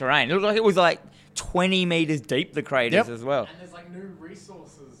terrain. It looked like it was like 20 meters deep, the craters as well. And there's like new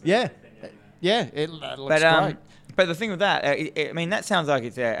resources. Yeah. It looks great. But the thing with that, that sounds like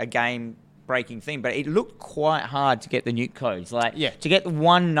it's a game-breaking thing, but it looked quite hard to get the nuke codes. Like, to get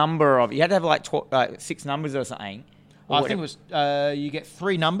one number of, you had to have like 6 numbers or something. I think it was you get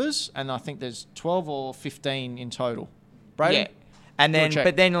 3 numbers, and I think there's 12 or 15 in total. Brayden? Yeah. And then, check.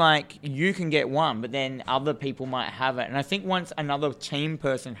 but then, like, you can get one, but then other people might have it. And I think once another team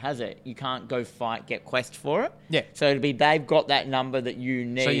person has it, you can't go get quest for it. Yeah. So it'd be they've got that number that you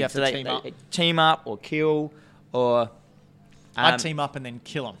need. So you have to team up. Team up or kill, or I'd team up and then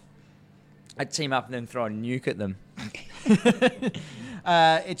kill them. I'd team up and then throw a nuke at them.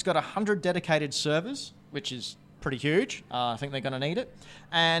 It's got 100 dedicated servers, which is pretty huge. I think they're going to need it.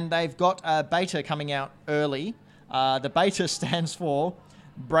 And they've got a beta coming out early. The beta stands for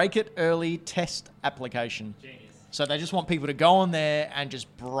Break It Early Test Application. Genius. So they just want people to go on there and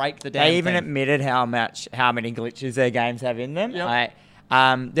just break the damn They even thing. admitted how many glitches their games have in them. Yep.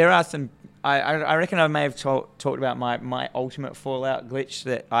 There are some. I reckon I may have talked about my ultimate Fallout glitch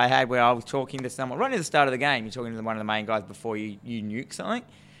that I had where I was talking to someone right at the start of the game. You're talking to one of the main guys before you nuke something,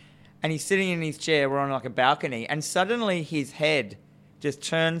 and he's sitting in his chair. We're on like a balcony, and suddenly his head just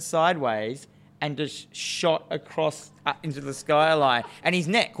turned sideways and just shot across into the skyline, and his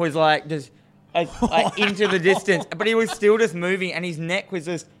neck was like just like into the distance, but he was still just moving, and his neck was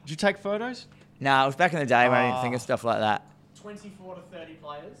just. Did you take photos? No, it was back in the day when I didn't think of stuff like that. 24 to 30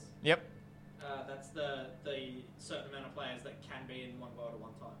 players. Yep. That's the certain amount of players that can be in one world at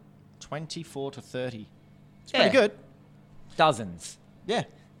one time. 24 to 30. It's Yeah. pretty good. Dozens. Yeah.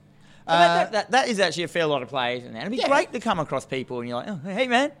 That is actually a fair lot of players in there. It'd be Yeah. great to come across people and you're like, oh, hey,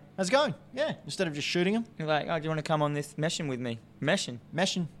 man. How's it going? Yeah. Instead of just shooting them. You're like, oh, do you want to come on this meshing with me? Meshing.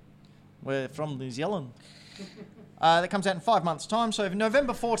 Meshing. We're from New Zealand. That comes out in 5 months' time, so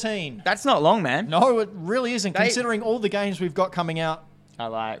November 14. That's not long, man. No, it really isn't, considering all the games we've got coming out I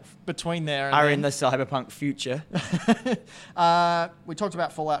like between there and are then. in the cyberpunk future. We talked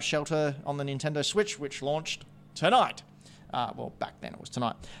about Fallout Shelter on the Nintendo Switch, which launched tonight. Well, back then it was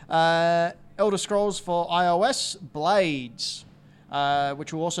tonight. Elder Scrolls for iOS, Blades,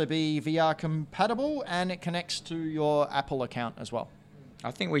 which will also be VR compatible, and it connects to your Apple account as well. I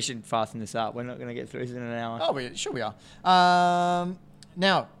think we should fasten this up. We're not going to get through this in an hour. Oh, sure we are.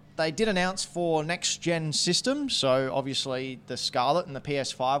 Now, they did announce for next-gen systems, so obviously the Scarlet and the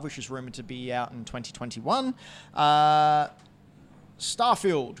PS5, which is rumoured to be out in 2021.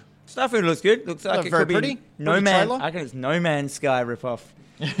 Starfield. Starfield looks good. Looks like it very could be pretty. No Pretty Man. trailer. I reckon it's No Man's Sky ripoff.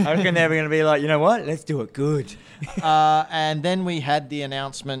 I reckon they're going to be like, you know what? Let's do it good. And then we had the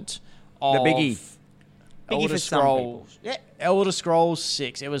announcement of The biggie. Biggie Elder for some Scrolls. Yeah, Elder Scrolls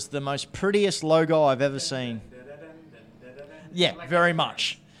 6. It was the most prettiest logo I've ever seen. Yeah, very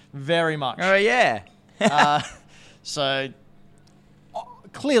much. Very much. Oh, yeah. So,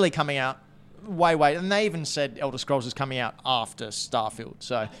 clearly coming out way. And they even said Elder Scrolls is coming out after Starfield.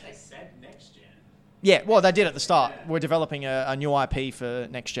 So, They said next gen. yeah, well, they did at the start. We're developing a new IP for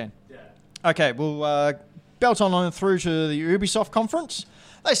next gen. Yeah. Okay, we'll belt on through to the Ubisoft conference.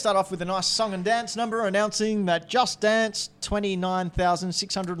 They start off with a nice song and dance number announcing that Just Dance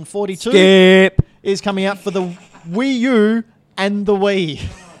 29,642 Skip. is coming out for the Wii U and the Wii.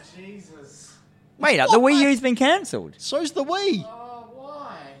 Oh, Jesus. Wait up, the Wii U's been cancelled. So's the Wii. Oh,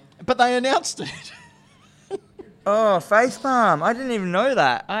 why? But they announced it. Oh, facepalm. I didn't even know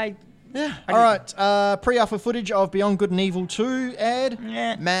that. Yeah. All right. Pre-alpha footage of Beyond Good and Evil 2 aired.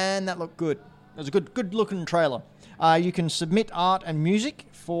 Yeah. Man, that looked good. It was a good looking trailer. You can submit art and music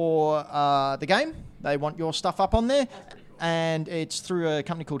for the game. They want your stuff up on there. And it's through a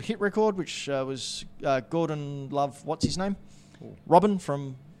company called Hit Record, which was Gordon Love, what's his name? Robin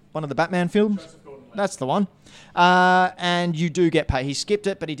from one of the Batman films. That's the one. And you do get paid. He skipped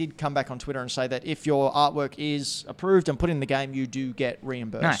it, but he did come back on Twitter and say that if your artwork is approved and put in the game, you do get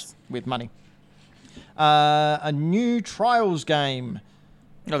reimbursed Nice. with money. A new Trials game.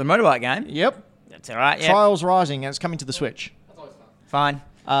 Oh, the motorbike game? Yep. That's all right, yeah. Trials Rising, and it's coming to the Switch. That's always fun.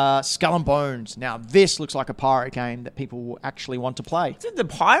 Fine. Skull and Bones. Now, this looks like a pirate game that people will actually want to play. It's the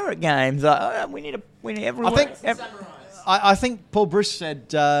pirate games. Like, we need everyone. I think- Samurais. I think Paul Bruce said,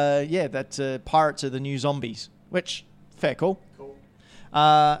 that pirates are the new zombies, which, fair call. Cool.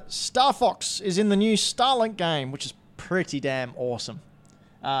 Star Fox is in the new Starlink game, which is pretty damn awesome.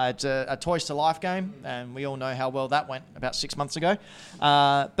 It's a Toys to Life game, and we all know how well that went about 6 months ago.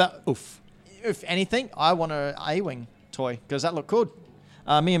 But if anything, I want a A-Wing toy, because that looked good.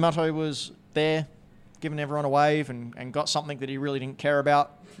 Miyamoto was there, giving everyone a wave, and got something that he really didn't care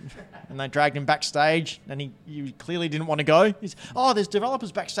about. And they dragged him backstage, and he clearly didn't want to go. He's, there's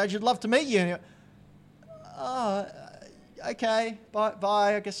developers backstage. I'd love to meet you. And okay,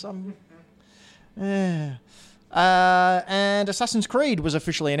 bye. I guess I'm. Yeah. And Assassin's Creed was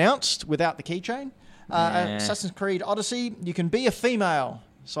officially announced without the keychain. Yeah. Assassin's Creed Odyssey, you can be a female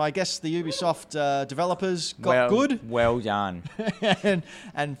So I guess the Ubisoft developers got good. Well done.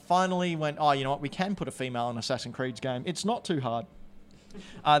 and finally went, oh, you know what? We can put a female in Assassin's Creed's game. It's not too hard.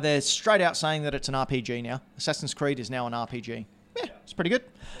 They're straight out saying that it's an RPG now. Assassin's Creed is now an RPG. Yeah, it's pretty good.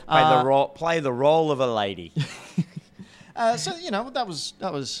 Play the role of a lady. So that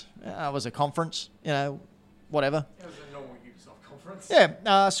was a conference. Whatever. It was a normal Ubisoft conference.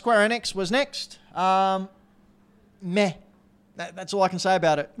 Yeah. Square Enix was next. Meh. That's all I can say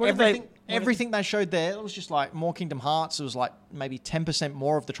about it. Everything they showed there, it was just like more Kingdom Hearts. It was like maybe 10%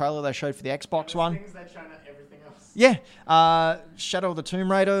 more of the trailer they showed for the Xbox One. Things they've shown at everything else. Yeah. Shadow of the Tomb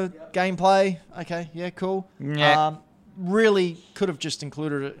Raider gameplay. Okay. Yeah. Cool. Yeah. Really could have just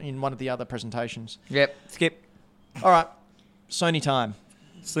included it in one of the other presentations. Yep. Skip. All right. Sony time.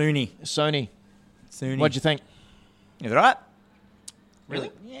 Sony. Sony. Sony. What'd you think? Is it right?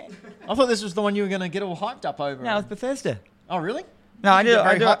 Really? Yeah. I thought this was the one you were going to get all hyped up over. No, it's Bethesda. Oh, really? No, I do. get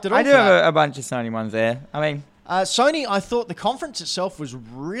very hyped at all I do for have that. a bunch of Sony ones there. I mean, Sony, I thought the conference itself was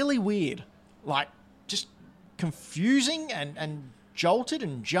really weird. Like, just confusing and jolted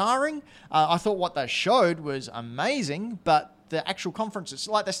and jarring. I thought what they showed was amazing, but the actual conference, it's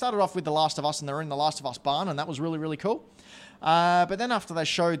like they started off with The Last of Us and they were in The Last of Us barn, and that was really, really cool. But then after they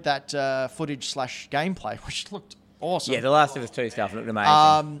showed that footage/gameplay, which looked awesome. yeah, the Last of Us 2 stuff looked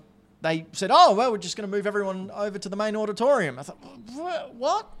amazing. They said, oh, well, we're just going to move everyone over to the main auditorium. I thought,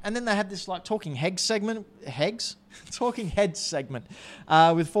 what? And then they had this like talking heads segment. Talking heads segment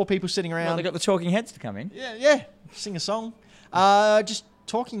with 4 people sitting around. Well, they got the talking heads to come in. Yeah. Sing a song. Just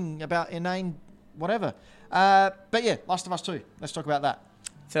talking about inane whatever. But yeah, Last of Us 2. Let's talk about that.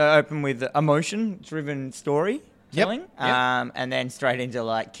 So open with emotion-driven story telling, Yep. and then straight into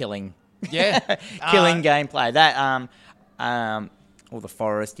like killing. Yeah. Killing gameplay. That all the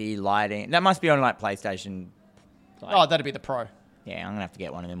foresty lighting. That must be on like PlayStation. Oh, that'd be the Pro. Yeah, I'm gonna have to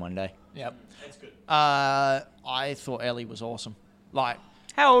get one of them one day. Yep. That's good. I thought Ellie was awesome. Like,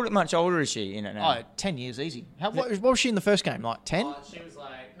 Much older is she in it now? 10 years easy. What was she in the first game? Like 10? She was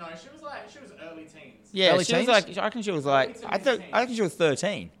early teens. Yeah, Early she was teens? like. I reckon she was like. I reckon she was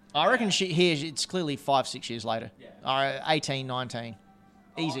 13. I reckon it's clearly 5-6 years later. Yeah. 18, 19.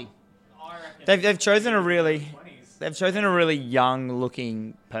 Easy. I reckon They've chosen a really. 20s. They've chosen a really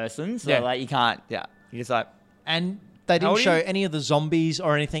young-looking person, so Yeah. like you can't. Yeah, you just like. And they How didn't old are show you? any of the zombies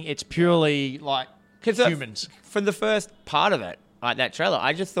or anything. It's purely like 'Cause humans. For the first part of it, like that trailer,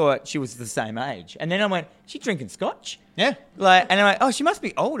 I just thought she was the same age, and then I went, "She's drinking scotch." Yeah. And I'm like, "Oh, she must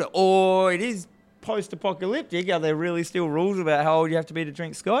be older, or it is post-apocalyptic. Are there really still rules about how old you have to be to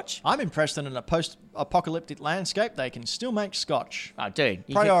drink scotch?" I'm impressed that in a post-apocalyptic landscape, they can still make scotch. Oh, dude,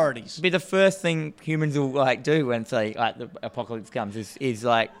 Priorities. Be the first thing humans will like do when say like the apocalypse comes is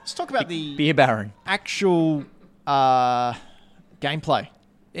like Let's talk about the be a baron. actual gameplay.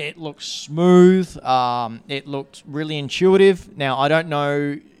 It looks smooth. It looked really intuitive. Now, I don't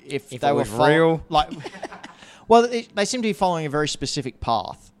know if If they it were was real. Well, they seem to be following a very specific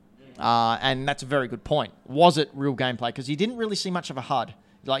path, and that's a very good point. Was it real gameplay? Because you didn't really see much of a HUD.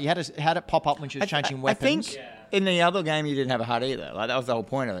 Like you had it pop up when she was changing weapons. I think in the other game you didn't have a HUD either. Like that was the whole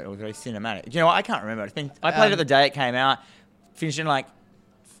point of it. It was very cinematic. Do you know what? I can't remember. I played it the day it came out, finished in like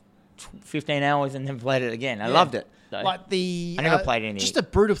 15 hours, and then played it again. I loved it. So. Like the I never played any. Just a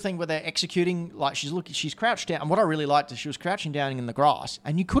brutal thing where they're executing. Like she's crouched down. And what I really liked is she was crouching down in the grass,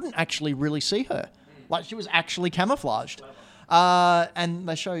 and you couldn't actually really see her. Like she was actually camouflaged. And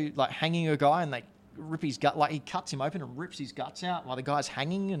they show you like hanging a guy, and they rip his gut. Like he cuts him open and rips his guts out while the guy's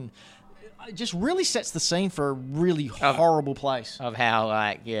hanging, and it just really sets the scene for a really horrible place. Of how,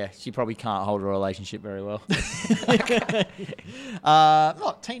 like, she probably can't hold a relationship very well.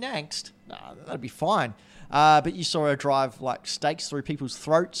 Not teen angst. Nah, that'd be fine. But you saw her drive like stakes through people's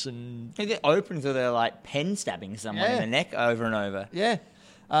throats, and It opens with her, like, pen stabbing someone in the neck over and over. yeah,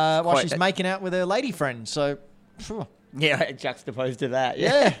 while quite- she's making out with her lady friend. So, phew. Yeah, juxtaposed to that.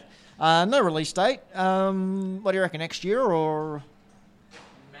 yeah. No release date. What do you reckon? Next year or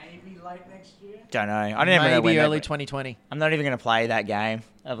Maybe late next year. Don't know. I don't even know when maybe they- early 2020? I'm not even going to play that game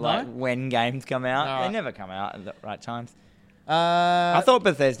of, like, No? when games come out. Alright. They never come out at the right times. I I thought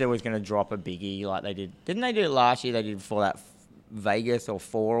Bethesda was going to drop a biggie like they did. Didn't they do it last year? They did before that Vegas or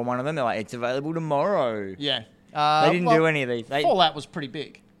 4 or one of them. They're like, it's available tomorrow. Yeah. They didn't do any of these. Fallout was pretty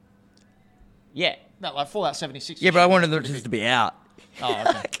big. Yeah. No, like Fallout 76. Yeah, but I wanted them just to be out. Oh,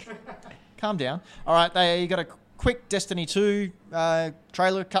 okay. Calm down. All right, you got a quick Destiny 2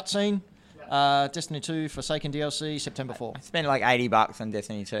 trailer cutscene. Destiny 2 Forsaken DLC, September 4. I spent like $80 on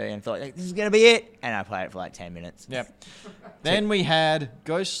Destiny 2 and thought, like, this is going to be it. And I played it for like 10 minutes. Yep. Then we had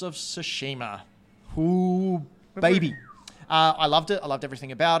Ghosts of Tsushima. Ooh, baby. I loved it. I loved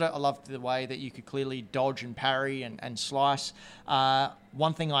everything about it. I loved the way that you could clearly dodge and parry and slice.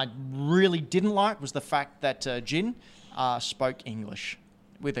 One thing I really didn't like was the fact that Jin spoke English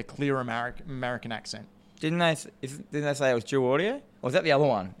with a clear American accent. Didn't they say it was dual audio? Or was that the other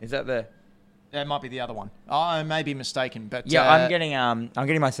one? Is that the... It might be the other one. I may be mistaken, but Yeah, I'm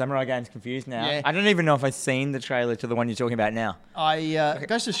getting my Samurai games confused now. Yeah. I don't even know if I've seen the trailer to the one you're talking about now.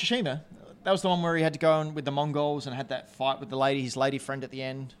 Ghost of Tsushima. That was the one where he had to go in with the Mongols and had that fight with his lady friend at the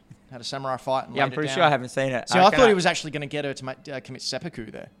end. Had a samurai fight. And Yeah, I'm laid it pretty down. sure I haven't seen it. See, I thought he was actually going to get her to commit seppuku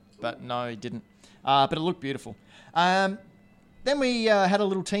there, but no, he didn't. But it looked beautiful. Then we had a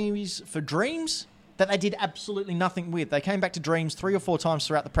little tease for Dreams that they did absolutely nothing with. They came back to Dreams 3 or 4 times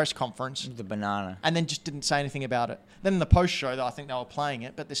throughout the press conference. The banana. And then just didn't say anything about it. Then in the post-show, though, I think they were playing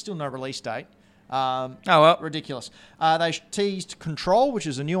it, but there's still no release date. Oh, well. Ridiculous. They teased Control, which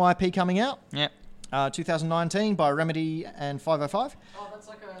is a new IP coming out. Yep. 2019 by Remedy and 505. Oh, that's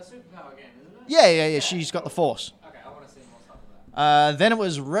like a superpower game, isn't it? Yeah. She's got the Force. Okay, I want to see more stuff of that. Then it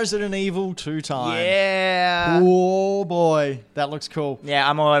was Resident Evil 2 time. Yeah. Oh, boy. That looks cool. Yeah,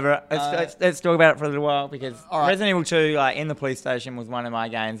 I'm all over it. Let's talk about it for a little while because all right. Resident Evil 2, like in the police station, was one of my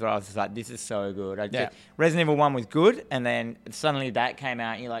games where I was just like, "This is so good." Yeah. Resident Evil 1 was good, and then suddenly that came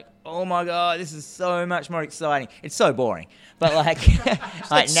out, and you're like, "Oh my god, this is so much more exciting." It's so boring, but like,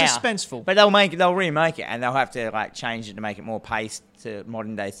 like It's now, suspenseful. But they'll remake it, and they'll have to like change it to make it more paced to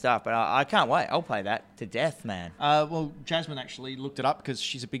modern day stuff. But I can't wait. I'll play that to death, man. Well, Jasmine actually looked it up because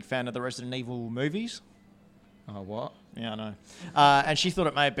she's a big fan of the Resident Evil movies. Oh, what? Yeah, I know. And she thought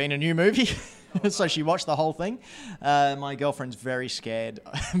it may have been a new movie, so she watched the whole thing. My girlfriend's very scared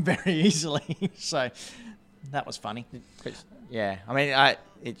very easily, so that was funny. Yeah, I mean,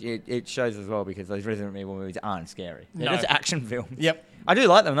 it shows as well because those Resident Evil movies aren't scary. They're No. just action films. Yep. I do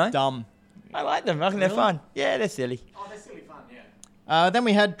like them though. Dumb. I like them. I think they're Really? fun. Yeah, they're silly. Oh, they're silly fun, yeah. Then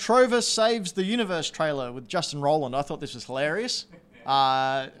we had Trover Saves the Universe trailer with Justin Roiland. I thought this was hilarious.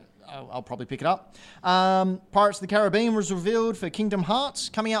 I'll probably pick it up. Pirates of the Caribbean was revealed for Kingdom Hearts.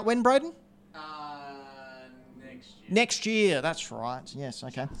 Coming out when, Braden? Next year. Next year. That's right. Yes,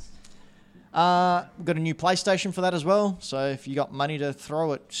 okay. We've got a new PlayStation for that as well. So if you got money to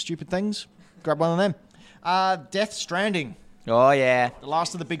throw at stupid things, grab one of them. Death Stranding. Oh yeah, The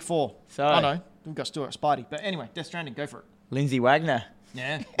last of the big 4. So- I know. We've got Stuart Spidey. But anyway, Death Stranding. Go for it. Lindsay Wagner.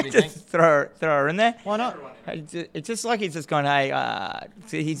 Yeah. What do you think? Just throw her in there. Why not? It's just like he's just gone. Hey,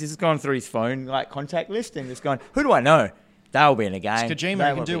 he's just gone through his phone like contact list and just gone. Who do I know? They'll be in a game. Kojima They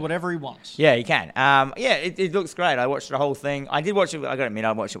can will do be. whatever he wants. Yeah, he can. Yeah, it looks great. I watched the whole thing. I did watch it. I got to admit,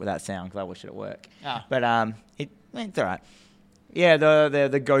 I watched it without sound because I watched it at work. Ah. But it's all right. Yeah,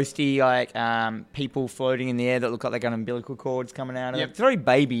 the ghosty like people floating in the air that look like they got umbilical cords coming out of Yep. it. It's very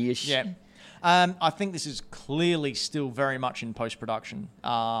babyish. Yeah. I think this is clearly still very much in post-production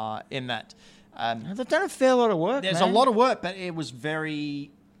in that They've done a fair lot of work. there's man. a lot of work, but it was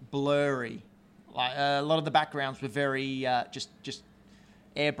very blurry. Like a lot of the backgrounds were very just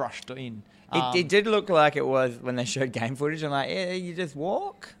airbrushed in. It did look like it was when they showed game footage. I'm like, yeah, you just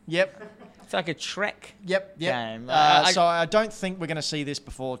walk. Yep. It's like a Trek. Yep. Game. So I don't think we're going to see this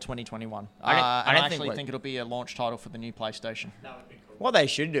before 2021. I don't I think actually we- think it'll be a launch title for the new PlayStation. That would be cool. What they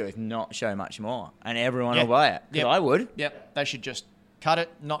should do is not show much more, and everyone Yeah. will buy it. 'Cause Yep. I would. Yep. They should just cut it,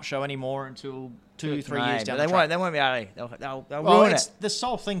 not show any more until 2-3 Mate, years but down they the won't. track. They won't be able to. They'll Well, ruin it's it. the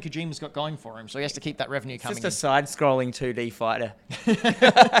sole thing Kojima's got going for him, so he has to keep that revenue It's coming just a side-scrolling 2D fighter. in.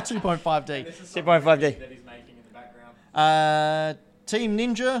 2.5D. This is 2.5D. something that he's making in the background. Team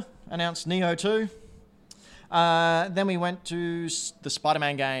Ninja announced Neo 2. Then we went to the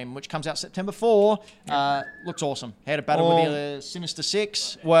Spider-Man game, which comes out September 4. Looks awesome. Had a battle with the Sinister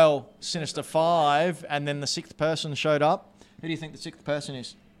 6. Well, Sinister 5, and then the 6th person showed up. Who do you think the 6th person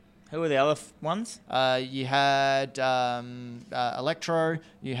is? Who are the other ones? You had Electro,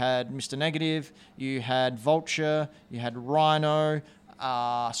 you had Mr. Negative, you had Vulture, you had Rhino,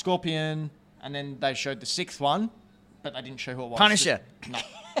 Scorpion, and then they showed the 6th one, but they didn't show who it was. Punisher. No.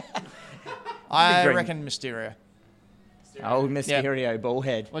 I Green. reckon Mysterio. Old Mysterio,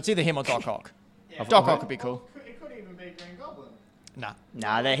 ballhead. Well, it's either him or Doc Ock. Yeah. Doc Ock would be cool. It could even be Green Goblin. Nah.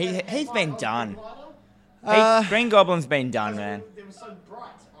 Nah, he's been done. Uh, Green Goblin's been done, man. It was so bright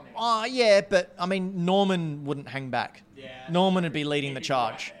on him. Yeah, but I mean, Norman wouldn't hang back. Yeah. Norman would be leading the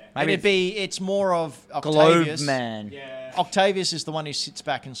charge. Maybe It's more of Globe Octavius. Man. Yeah. Octavius is the one who sits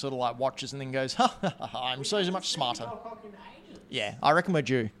back and sort of like watches and then goes, ha ha ha, ha, I'm so much smarter. Doc Ock in ages. Yeah, I reckon we're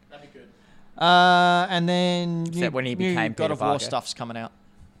due. That'd be good. And then Except when he became new God Peter of War Parker. stuff's coming out.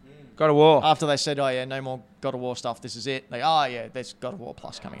 God of War. After they said, oh yeah, no more God of War stuff, this is it. Like, oh yeah, there's God of War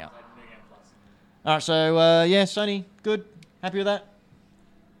Plus coming out. New Game Plus. All right, so yeah, Sony, good. Happy with that?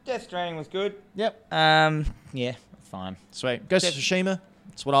 Death Stranding was good. Yep. Yeah, fine. Sweet. Ghost of Tsushima.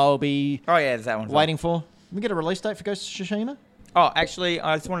 That's what I'll be Oh, yeah, there's that one. waiting for. Can we get a release date for Ghost of Tsushima? Oh, actually,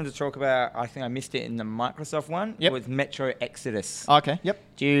 I just wanted to talk about, I think I missed it in the Microsoft one. Yep. It was Metro Exodus. Okay. Yep.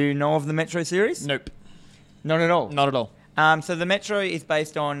 Do you know of the Metro series? Nope. Not at all. Not at all. So the Metro is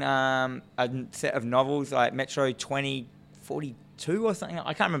based on a set of novels like Metro 2042 or something.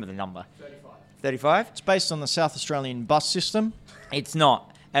 I can't remember the number. 35? It's based on the South Australian bus system. It's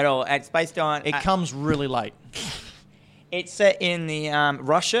not at all. It's based on... It comes really late. It's set in the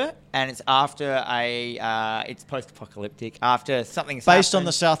Russia, and it's after it's post-apocalyptic, after something's Based on happened.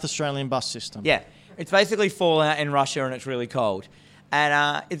 the South Australian bus system. Yeah. It's basically Fallout in Russia, and it's really cold.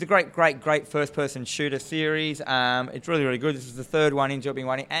 And it's a great first-person shooter series. It's really, really good. This is the third one in Jobbing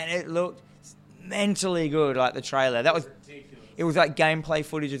One, and it looked mentally good, like the trailer. That was ridiculous. It was like gameplay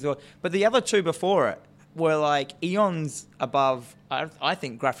footage as well. But the other two before it were like eons above, I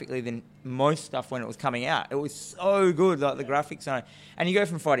think, graphically than most stuff when it was coming out. It was so good, like the graphics on it. And you go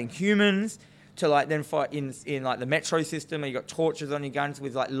from fighting humans to like then fight in like the Metro system, and you got torches on your guns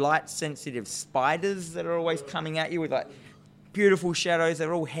with like light-sensitive spiders that are always coming at you with like beautiful shadows.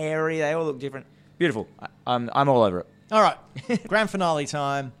 They're all hairy. They all look different. Beautiful. I'm all over it. All right. Grand finale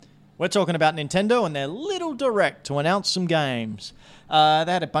time. We're talking about Nintendo and their little direct to announce some games. They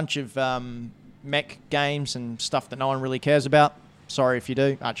had a bunch of mech games and stuff that no one really cares about. Sorry if you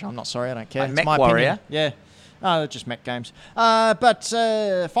do. Actually, I'm not sorry. I don't care. It's Mech my Warrior. opinion. Yeah. They're just mech games. But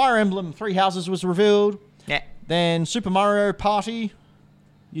Fire Emblem Three Houses was revealed. Yeah. Then Super Mario Party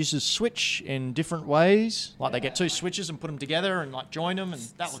uses Switch in different ways. Like they get two Switches and put them together and like join them, and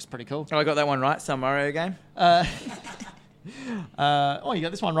that looks pretty cool. Oh, I got that one right. Some Mario game. You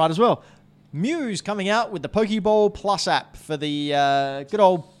got this one right as well. Mew's coming out with the Pokeball Plus app for the good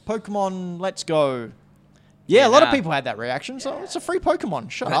old Pokemon Let's Go. Yeah, a lot of people had that reaction. So it's a free Pokemon.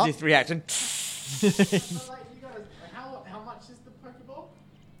 Shut up. This reaction. How much is the Pokeball?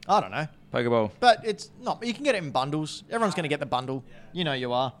 I don't know. Pokeball. But it's not. You can get it in bundles. Everyone's going to get the bundle. You know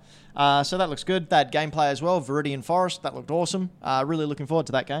you are. So that looks good. They had gameplay as well. Viridian Forest. That looked awesome. Really looking forward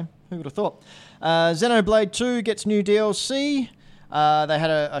to that game. Who would have thought? Xenoblade 2 gets new DLC. They had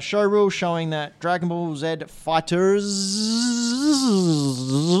a show reel showing that Dragon Ball Z Fighters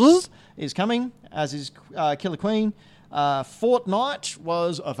is coming, as is Killer Queen. Fortnite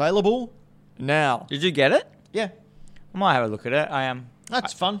was available now. Did you get it? Yeah. I might have a look at it. I am.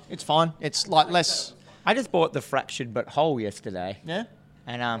 That's fun. It's fine. It's like less... I just bought the Fractured But Whole yesterday. Yeah?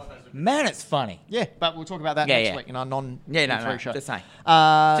 And, man, it's funny. Yeah, but we'll talk about that next week in our non-E3 show. Just saying.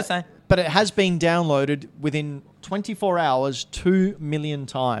 Just saying. But it has been downloaded within 24 hours 2 million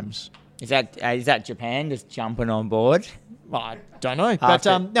times. Is that Japan just jumping on board? Well, I don't know. But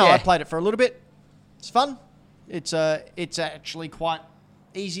I played it for a little bit. It's fun. It's actually quite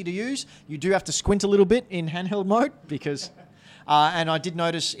easy to use. You do have to squint a little bit in handheld mode because... and I did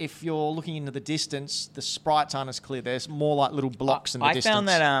notice if you're looking into the distance, the sprites aren't as clear. There's more like little blocks in the distance.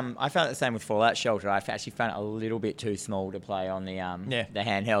 I found that the same with Fallout Shelter. I actually found it a little bit too small to play on the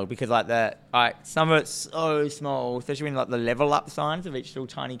handheld because like some of it's so small, especially when like the level up signs of each little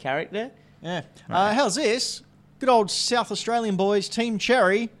tiny character. Yeah. How's this? Good old South Australian boys, Team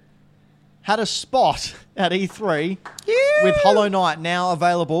Cherry, had a spot at E3 with Hollow Knight now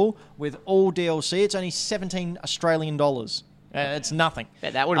available with all DLC. It's only 17 Australian dollars. It's nothing.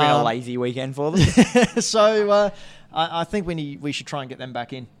 That would have been a lazy weekend for them. So I think we should try and get them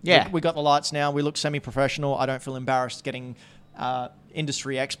back in. Yeah. We got the lights now. We look semi-professional. I don't feel embarrassed getting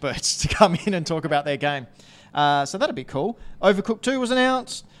industry experts to come in and talk about their game. So that'd be cool. Overcooked 2 was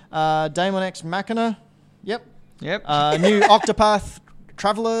announced. Daemon X Machina. Yep. New Octopath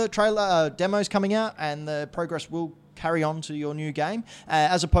Traveler trailer demos coming out, and the progress will carry on to your new game,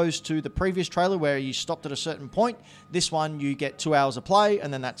 as opposed to the previous trailer where you stopped at a certain point. This one, you get 2 hours of play,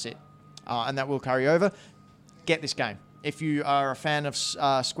 and then that's it. And that will carry over. Get this game. If you are a fan of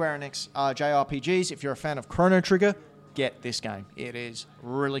Square Enix JRPGs, if you're a fan of Chrono Trigger, get this game. It is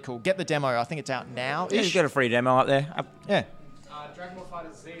really cool. Get the demo. I think it's out now. Yeah, you got a free demo up there. Yeah. Dragon Ball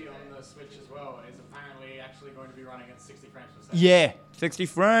FighterZ on the Switch as well is apparently actually going to be running at 60 frames per second. Yeah. 60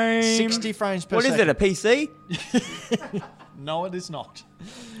 frames. 60 frames per second. What is it, a PC? No, it is not.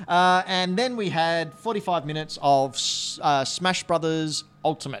 And then we had 45 minutes of Smash Brothers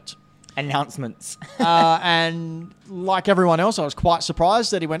Ultimate. Announcements. And like everyone else, I was quite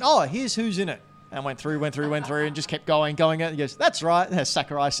surprised that he went, oh, here's who's in it. And went through, and just kept going. He goes, that's right. There's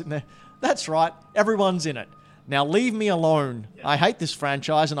Sakurai sitting there. That's right. Everyone's in it. Now leave me alone. I hate this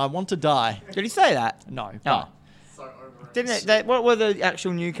franchise and I want to die. Did he say that? No. Oh. so over it. Didn't it? What were the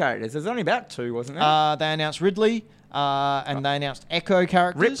actual new characters? There's only about 2, wasn't there? They announced Ridley, and they announced Echo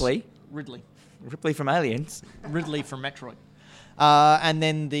characters. Ripley from Aliens. Ridley from Metroid. And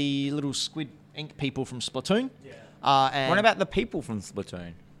then the little squid ink people from Splatoon. Yeah. And What about the people from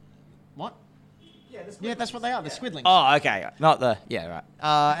Splatoon? What? Yeah, this Yeah, that's what they are. The squidlings. Oh, okay. Not the... Yeah,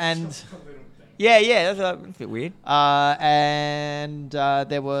 right. And Yeah, that's a bit weird.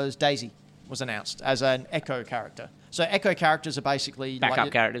 there was Daisy was announced as an Echo character. So Echo characters are basically Backup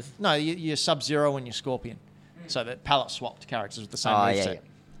like characters. No, your Sub-Zero and your Scorpion. So that palette swapped characters with the same Oh, yeah,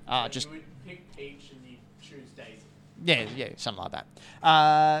 moveset. Just You would pick Peach and you choose Daisy. yeah, something like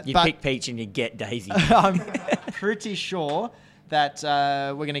that. You but pick Peach and you get Daisy. I'm pretty sure that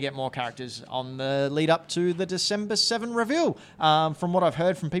we're going to get more characters on the lead up to the December 7 reveal. From what I've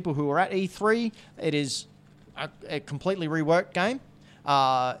heard from people who were at E3, it is a completely reworked game.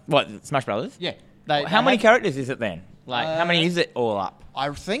 What, Smash Brothers? Yeah. How many characters is it then? Like, how many is it all up? I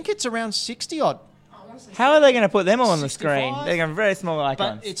think it's around 60 odd. How are they going to put them all on the screen? 65? They're going to very small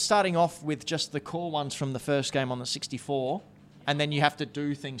icons. But it's starting off with just the core ones from the first game on the 64. And then you have to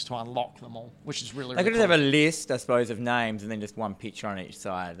do things to unlock them all, which is really, They could really just have cool. a list, I suppose, of names and then just one picture on each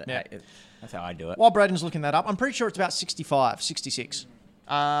side. Yeah. That's how I do it. While Braden's looking that up, I'm pretty sure it's about 65, 66.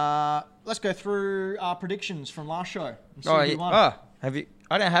 Let's go through our predictions from last show. And see who won. Have you?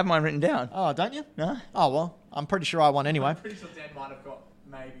 I don't have mine written down. Oh, don't you? No. Oh, well, I'm pretty sure I won anyway. I'm pretty sure Dan might have got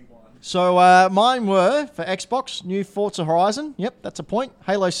maybe one. So mine were, for Xbox, new Forza Horizon. Yep, that's a point.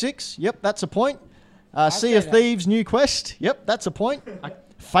 Halo 6. Yep, that's a point. Sea of Thieves, new Quest. Yep, that's a point.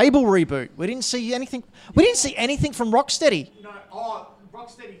 Fable reboot. We didn't see anything. We didn't see anything from Rocksteady. No,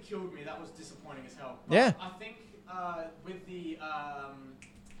 Rocksteady killed me. That was disappointing as hell. But Yeah. I think with the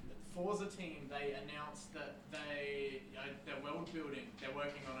Forza team, they announced that their world building, they're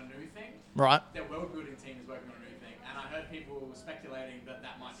working on a new thing. Right. Their world building team is working on a new thing, and I heard people speculating that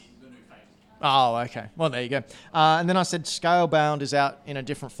might be the new Fable. Oh, okay. Well, there you go. And then I said Scalebound is out in a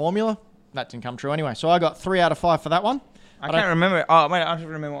different formula. That didn't come true anyway. So I got 3 out of 5 for that one. I can't remember. Oh, wait, I don't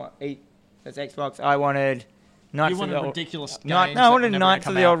remember what. That's Xbox. I wanted Knights You wanted of the ridiculous games. No, I that wanted were never Knights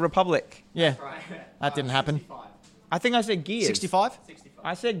gonna of the come Old out. Republic. Yeah, Right. that didn't happen. 65. I think I said Gears. 65? 65.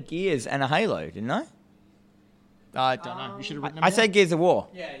 I said Gears and a Halo, didn't I? I don't know. You should have written them I down. said Gears of War.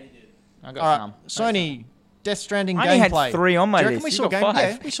 Yeah, you did. I got All some. right, Sony, Death Stranding I only had gameplay. 3 on my Do you reckon list. we You saw got 5.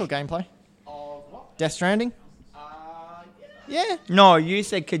 Yeah, we saw gameplay. Of what? Death Stranding? Yeah, Yeah. No, you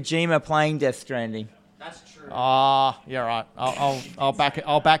said Kojima playing Death Stranding. that's true. Yeah, right. I'll back it.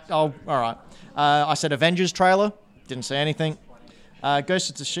 All right. I said Avengers trailer. Didn't see anything. Ghost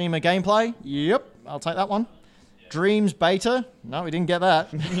of Tsushima gameplay. Yep, I'll take that one. Dreams beta. No, we didn't get that.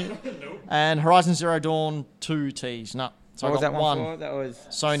 And Horizon Zero Dawn 2 tease. No. So What I was got that one for? That was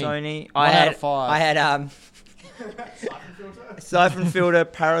Sony. I One had, out of 5. I had Siphon Filter,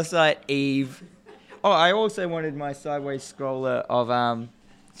 Parasite, Eve. Oh, I also wanted my sideways scroller of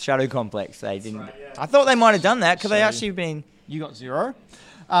Shadow Complex. They didn't. right, yeah. I thought they might have done that because they So- actually been. You got 0.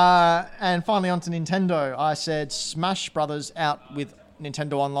 And finally on to Nintendo. I said Smash Brothers out with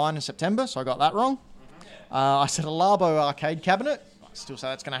Nintendo Online in September, so I got that wrong. I said a Labo arcade cabinet. I still say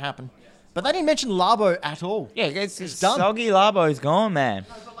that's going to happen. But they didn't mention Labo at all. Yeah, it's done. Soggy Labo's gone, man.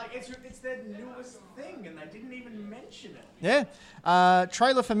 No, but like it's their newest thing, and they didn't even mention it. Yeah.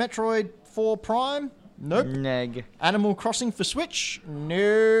 Trailer for Metroid 4 Prime. Nope. Neg. Animal Crossing for Switch.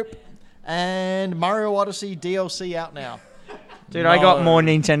 Nope. And Mario Odyssey DLC out now. Dude, I got No. more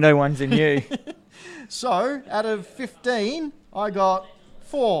Nintendo ones than you. So, out of 15, I got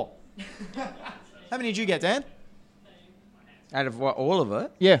 4. How many did you get, Dan? Out of what, all of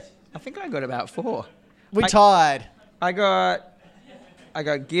it? Yeah. I think I got about 4. We I- tied. I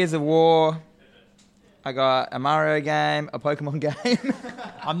got Gears of War. I got a Mario game, a Pokemon game.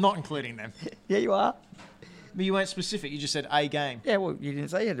 I'm not including them. Yeah, you are. But you weren't specific. You just said a game. Yeah, well, you didn't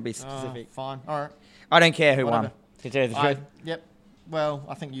say you had to be Oh, specific. fine. All right. I don't care who Whatever. won. To tell you the I, truth. yep. Well,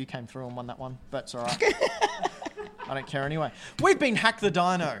 I think you came through and won that one, but it's all right. I don't care anyway. We've been Hack the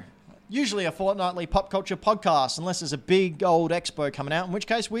Dino. Usually a fortnightly pop culture podcast, unless there's a big old expo coming out, in which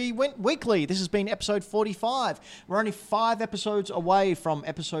case we went weekly. This has been episode 45. We're only 5 episodes away from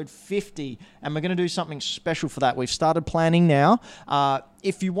episode 50, and we're going to do something special for that. We've started planning now.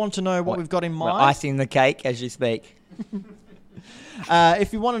 If you want to know what we've got in We're mind... icing the cake as you speak.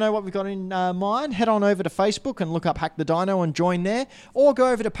 If you want to know what we've got in mind, head on over to Facebook and look up Hack the Dino and join there. Or go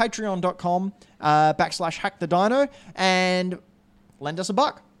over to patreon.com /Hack the Dino and lend us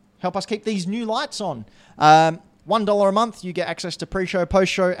 $1. Help us keep these new lights on. $1 a month, you get access to pre-show,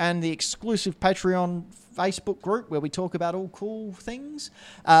 post-show, and the exclusive Patreon Facebook group where we talk about all cool things.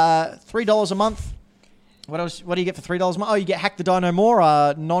 $3 a month, What else? What do you get for $3 more? Oh, you get Hack the Dino More,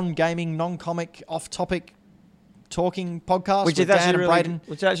 non-gaming, non-comic, off-topic talking podcast Which with is Dan and actually Braden.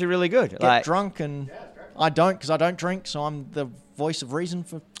 which is actually really good. Get drunk, and I don't, because I don't drink, so I'm the voice of reason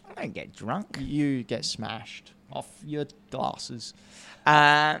for I don't get drunk. you. Get smashed off your glasses.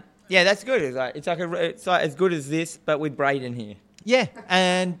 Yeah, that's good. It's like as good as this, but with Braden here. Yeah,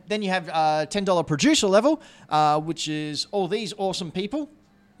 and then you have $10 producer level, which is all these awesome people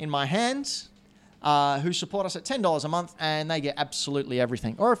in my hands who support us at $10 a month, and they get absolutely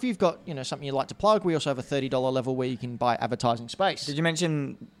everything. Or if you've got something you'd like to plug, we also have a $30 level where you can buy advertising space. Did you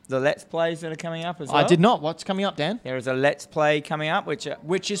mention the Let's Plays that are coming up as well? I did not. What's coming up, Dan? There is a Let's Play coming up,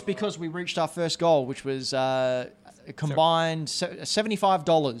 Which is because we reached our first goal, which was a combined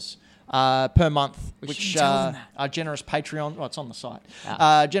 $75 per month, We which shouldn't tell them that. our generous Patreon, it's on the site,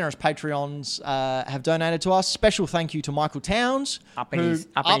 Ah. generous Patreons have donated to us. Special thank you to Michael Towns, Up in his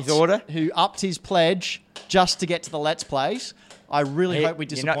order. who upped his pledge just to get to the Let's Plays. I really hope we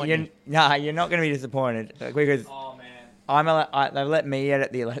disappoint you. You're not going to be disappointed because Oh man. they've let me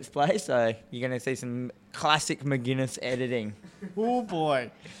edit the Let's Play, so you're going to see some classic McGuinness editing. Oh boy,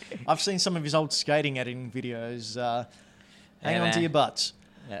 I've seen some of his old skating editing videos. Hang on man. to your butts.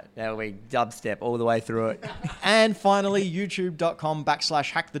 That'll be dubstep all the way through it. And finally,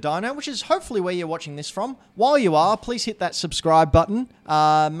 youtube.com/hackthedino, which is hopefully where you're watching this from. While you are, please hit that subscribe button,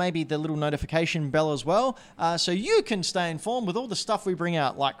 maybe the little notification bell as well, so you can stay informed with all the stuff we bring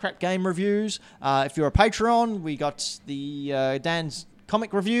out, like crap game reviews. If you're a Patreon, we got the Dan's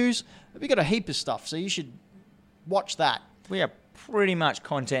comic reviews. We got a heap of stuff, so you should watch that. We are pretty much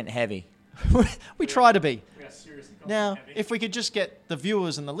content heavy. We try to be. We are seriously Now, heavy. if we could just get the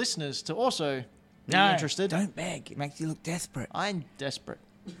viewers and the listeners to also be No, interested. don't beg. It makes you look desperate. I'm desperate.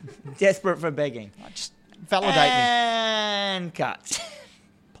 Desperate for begging. Just validate me, And cut.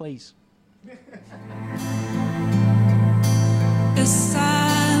 please. The side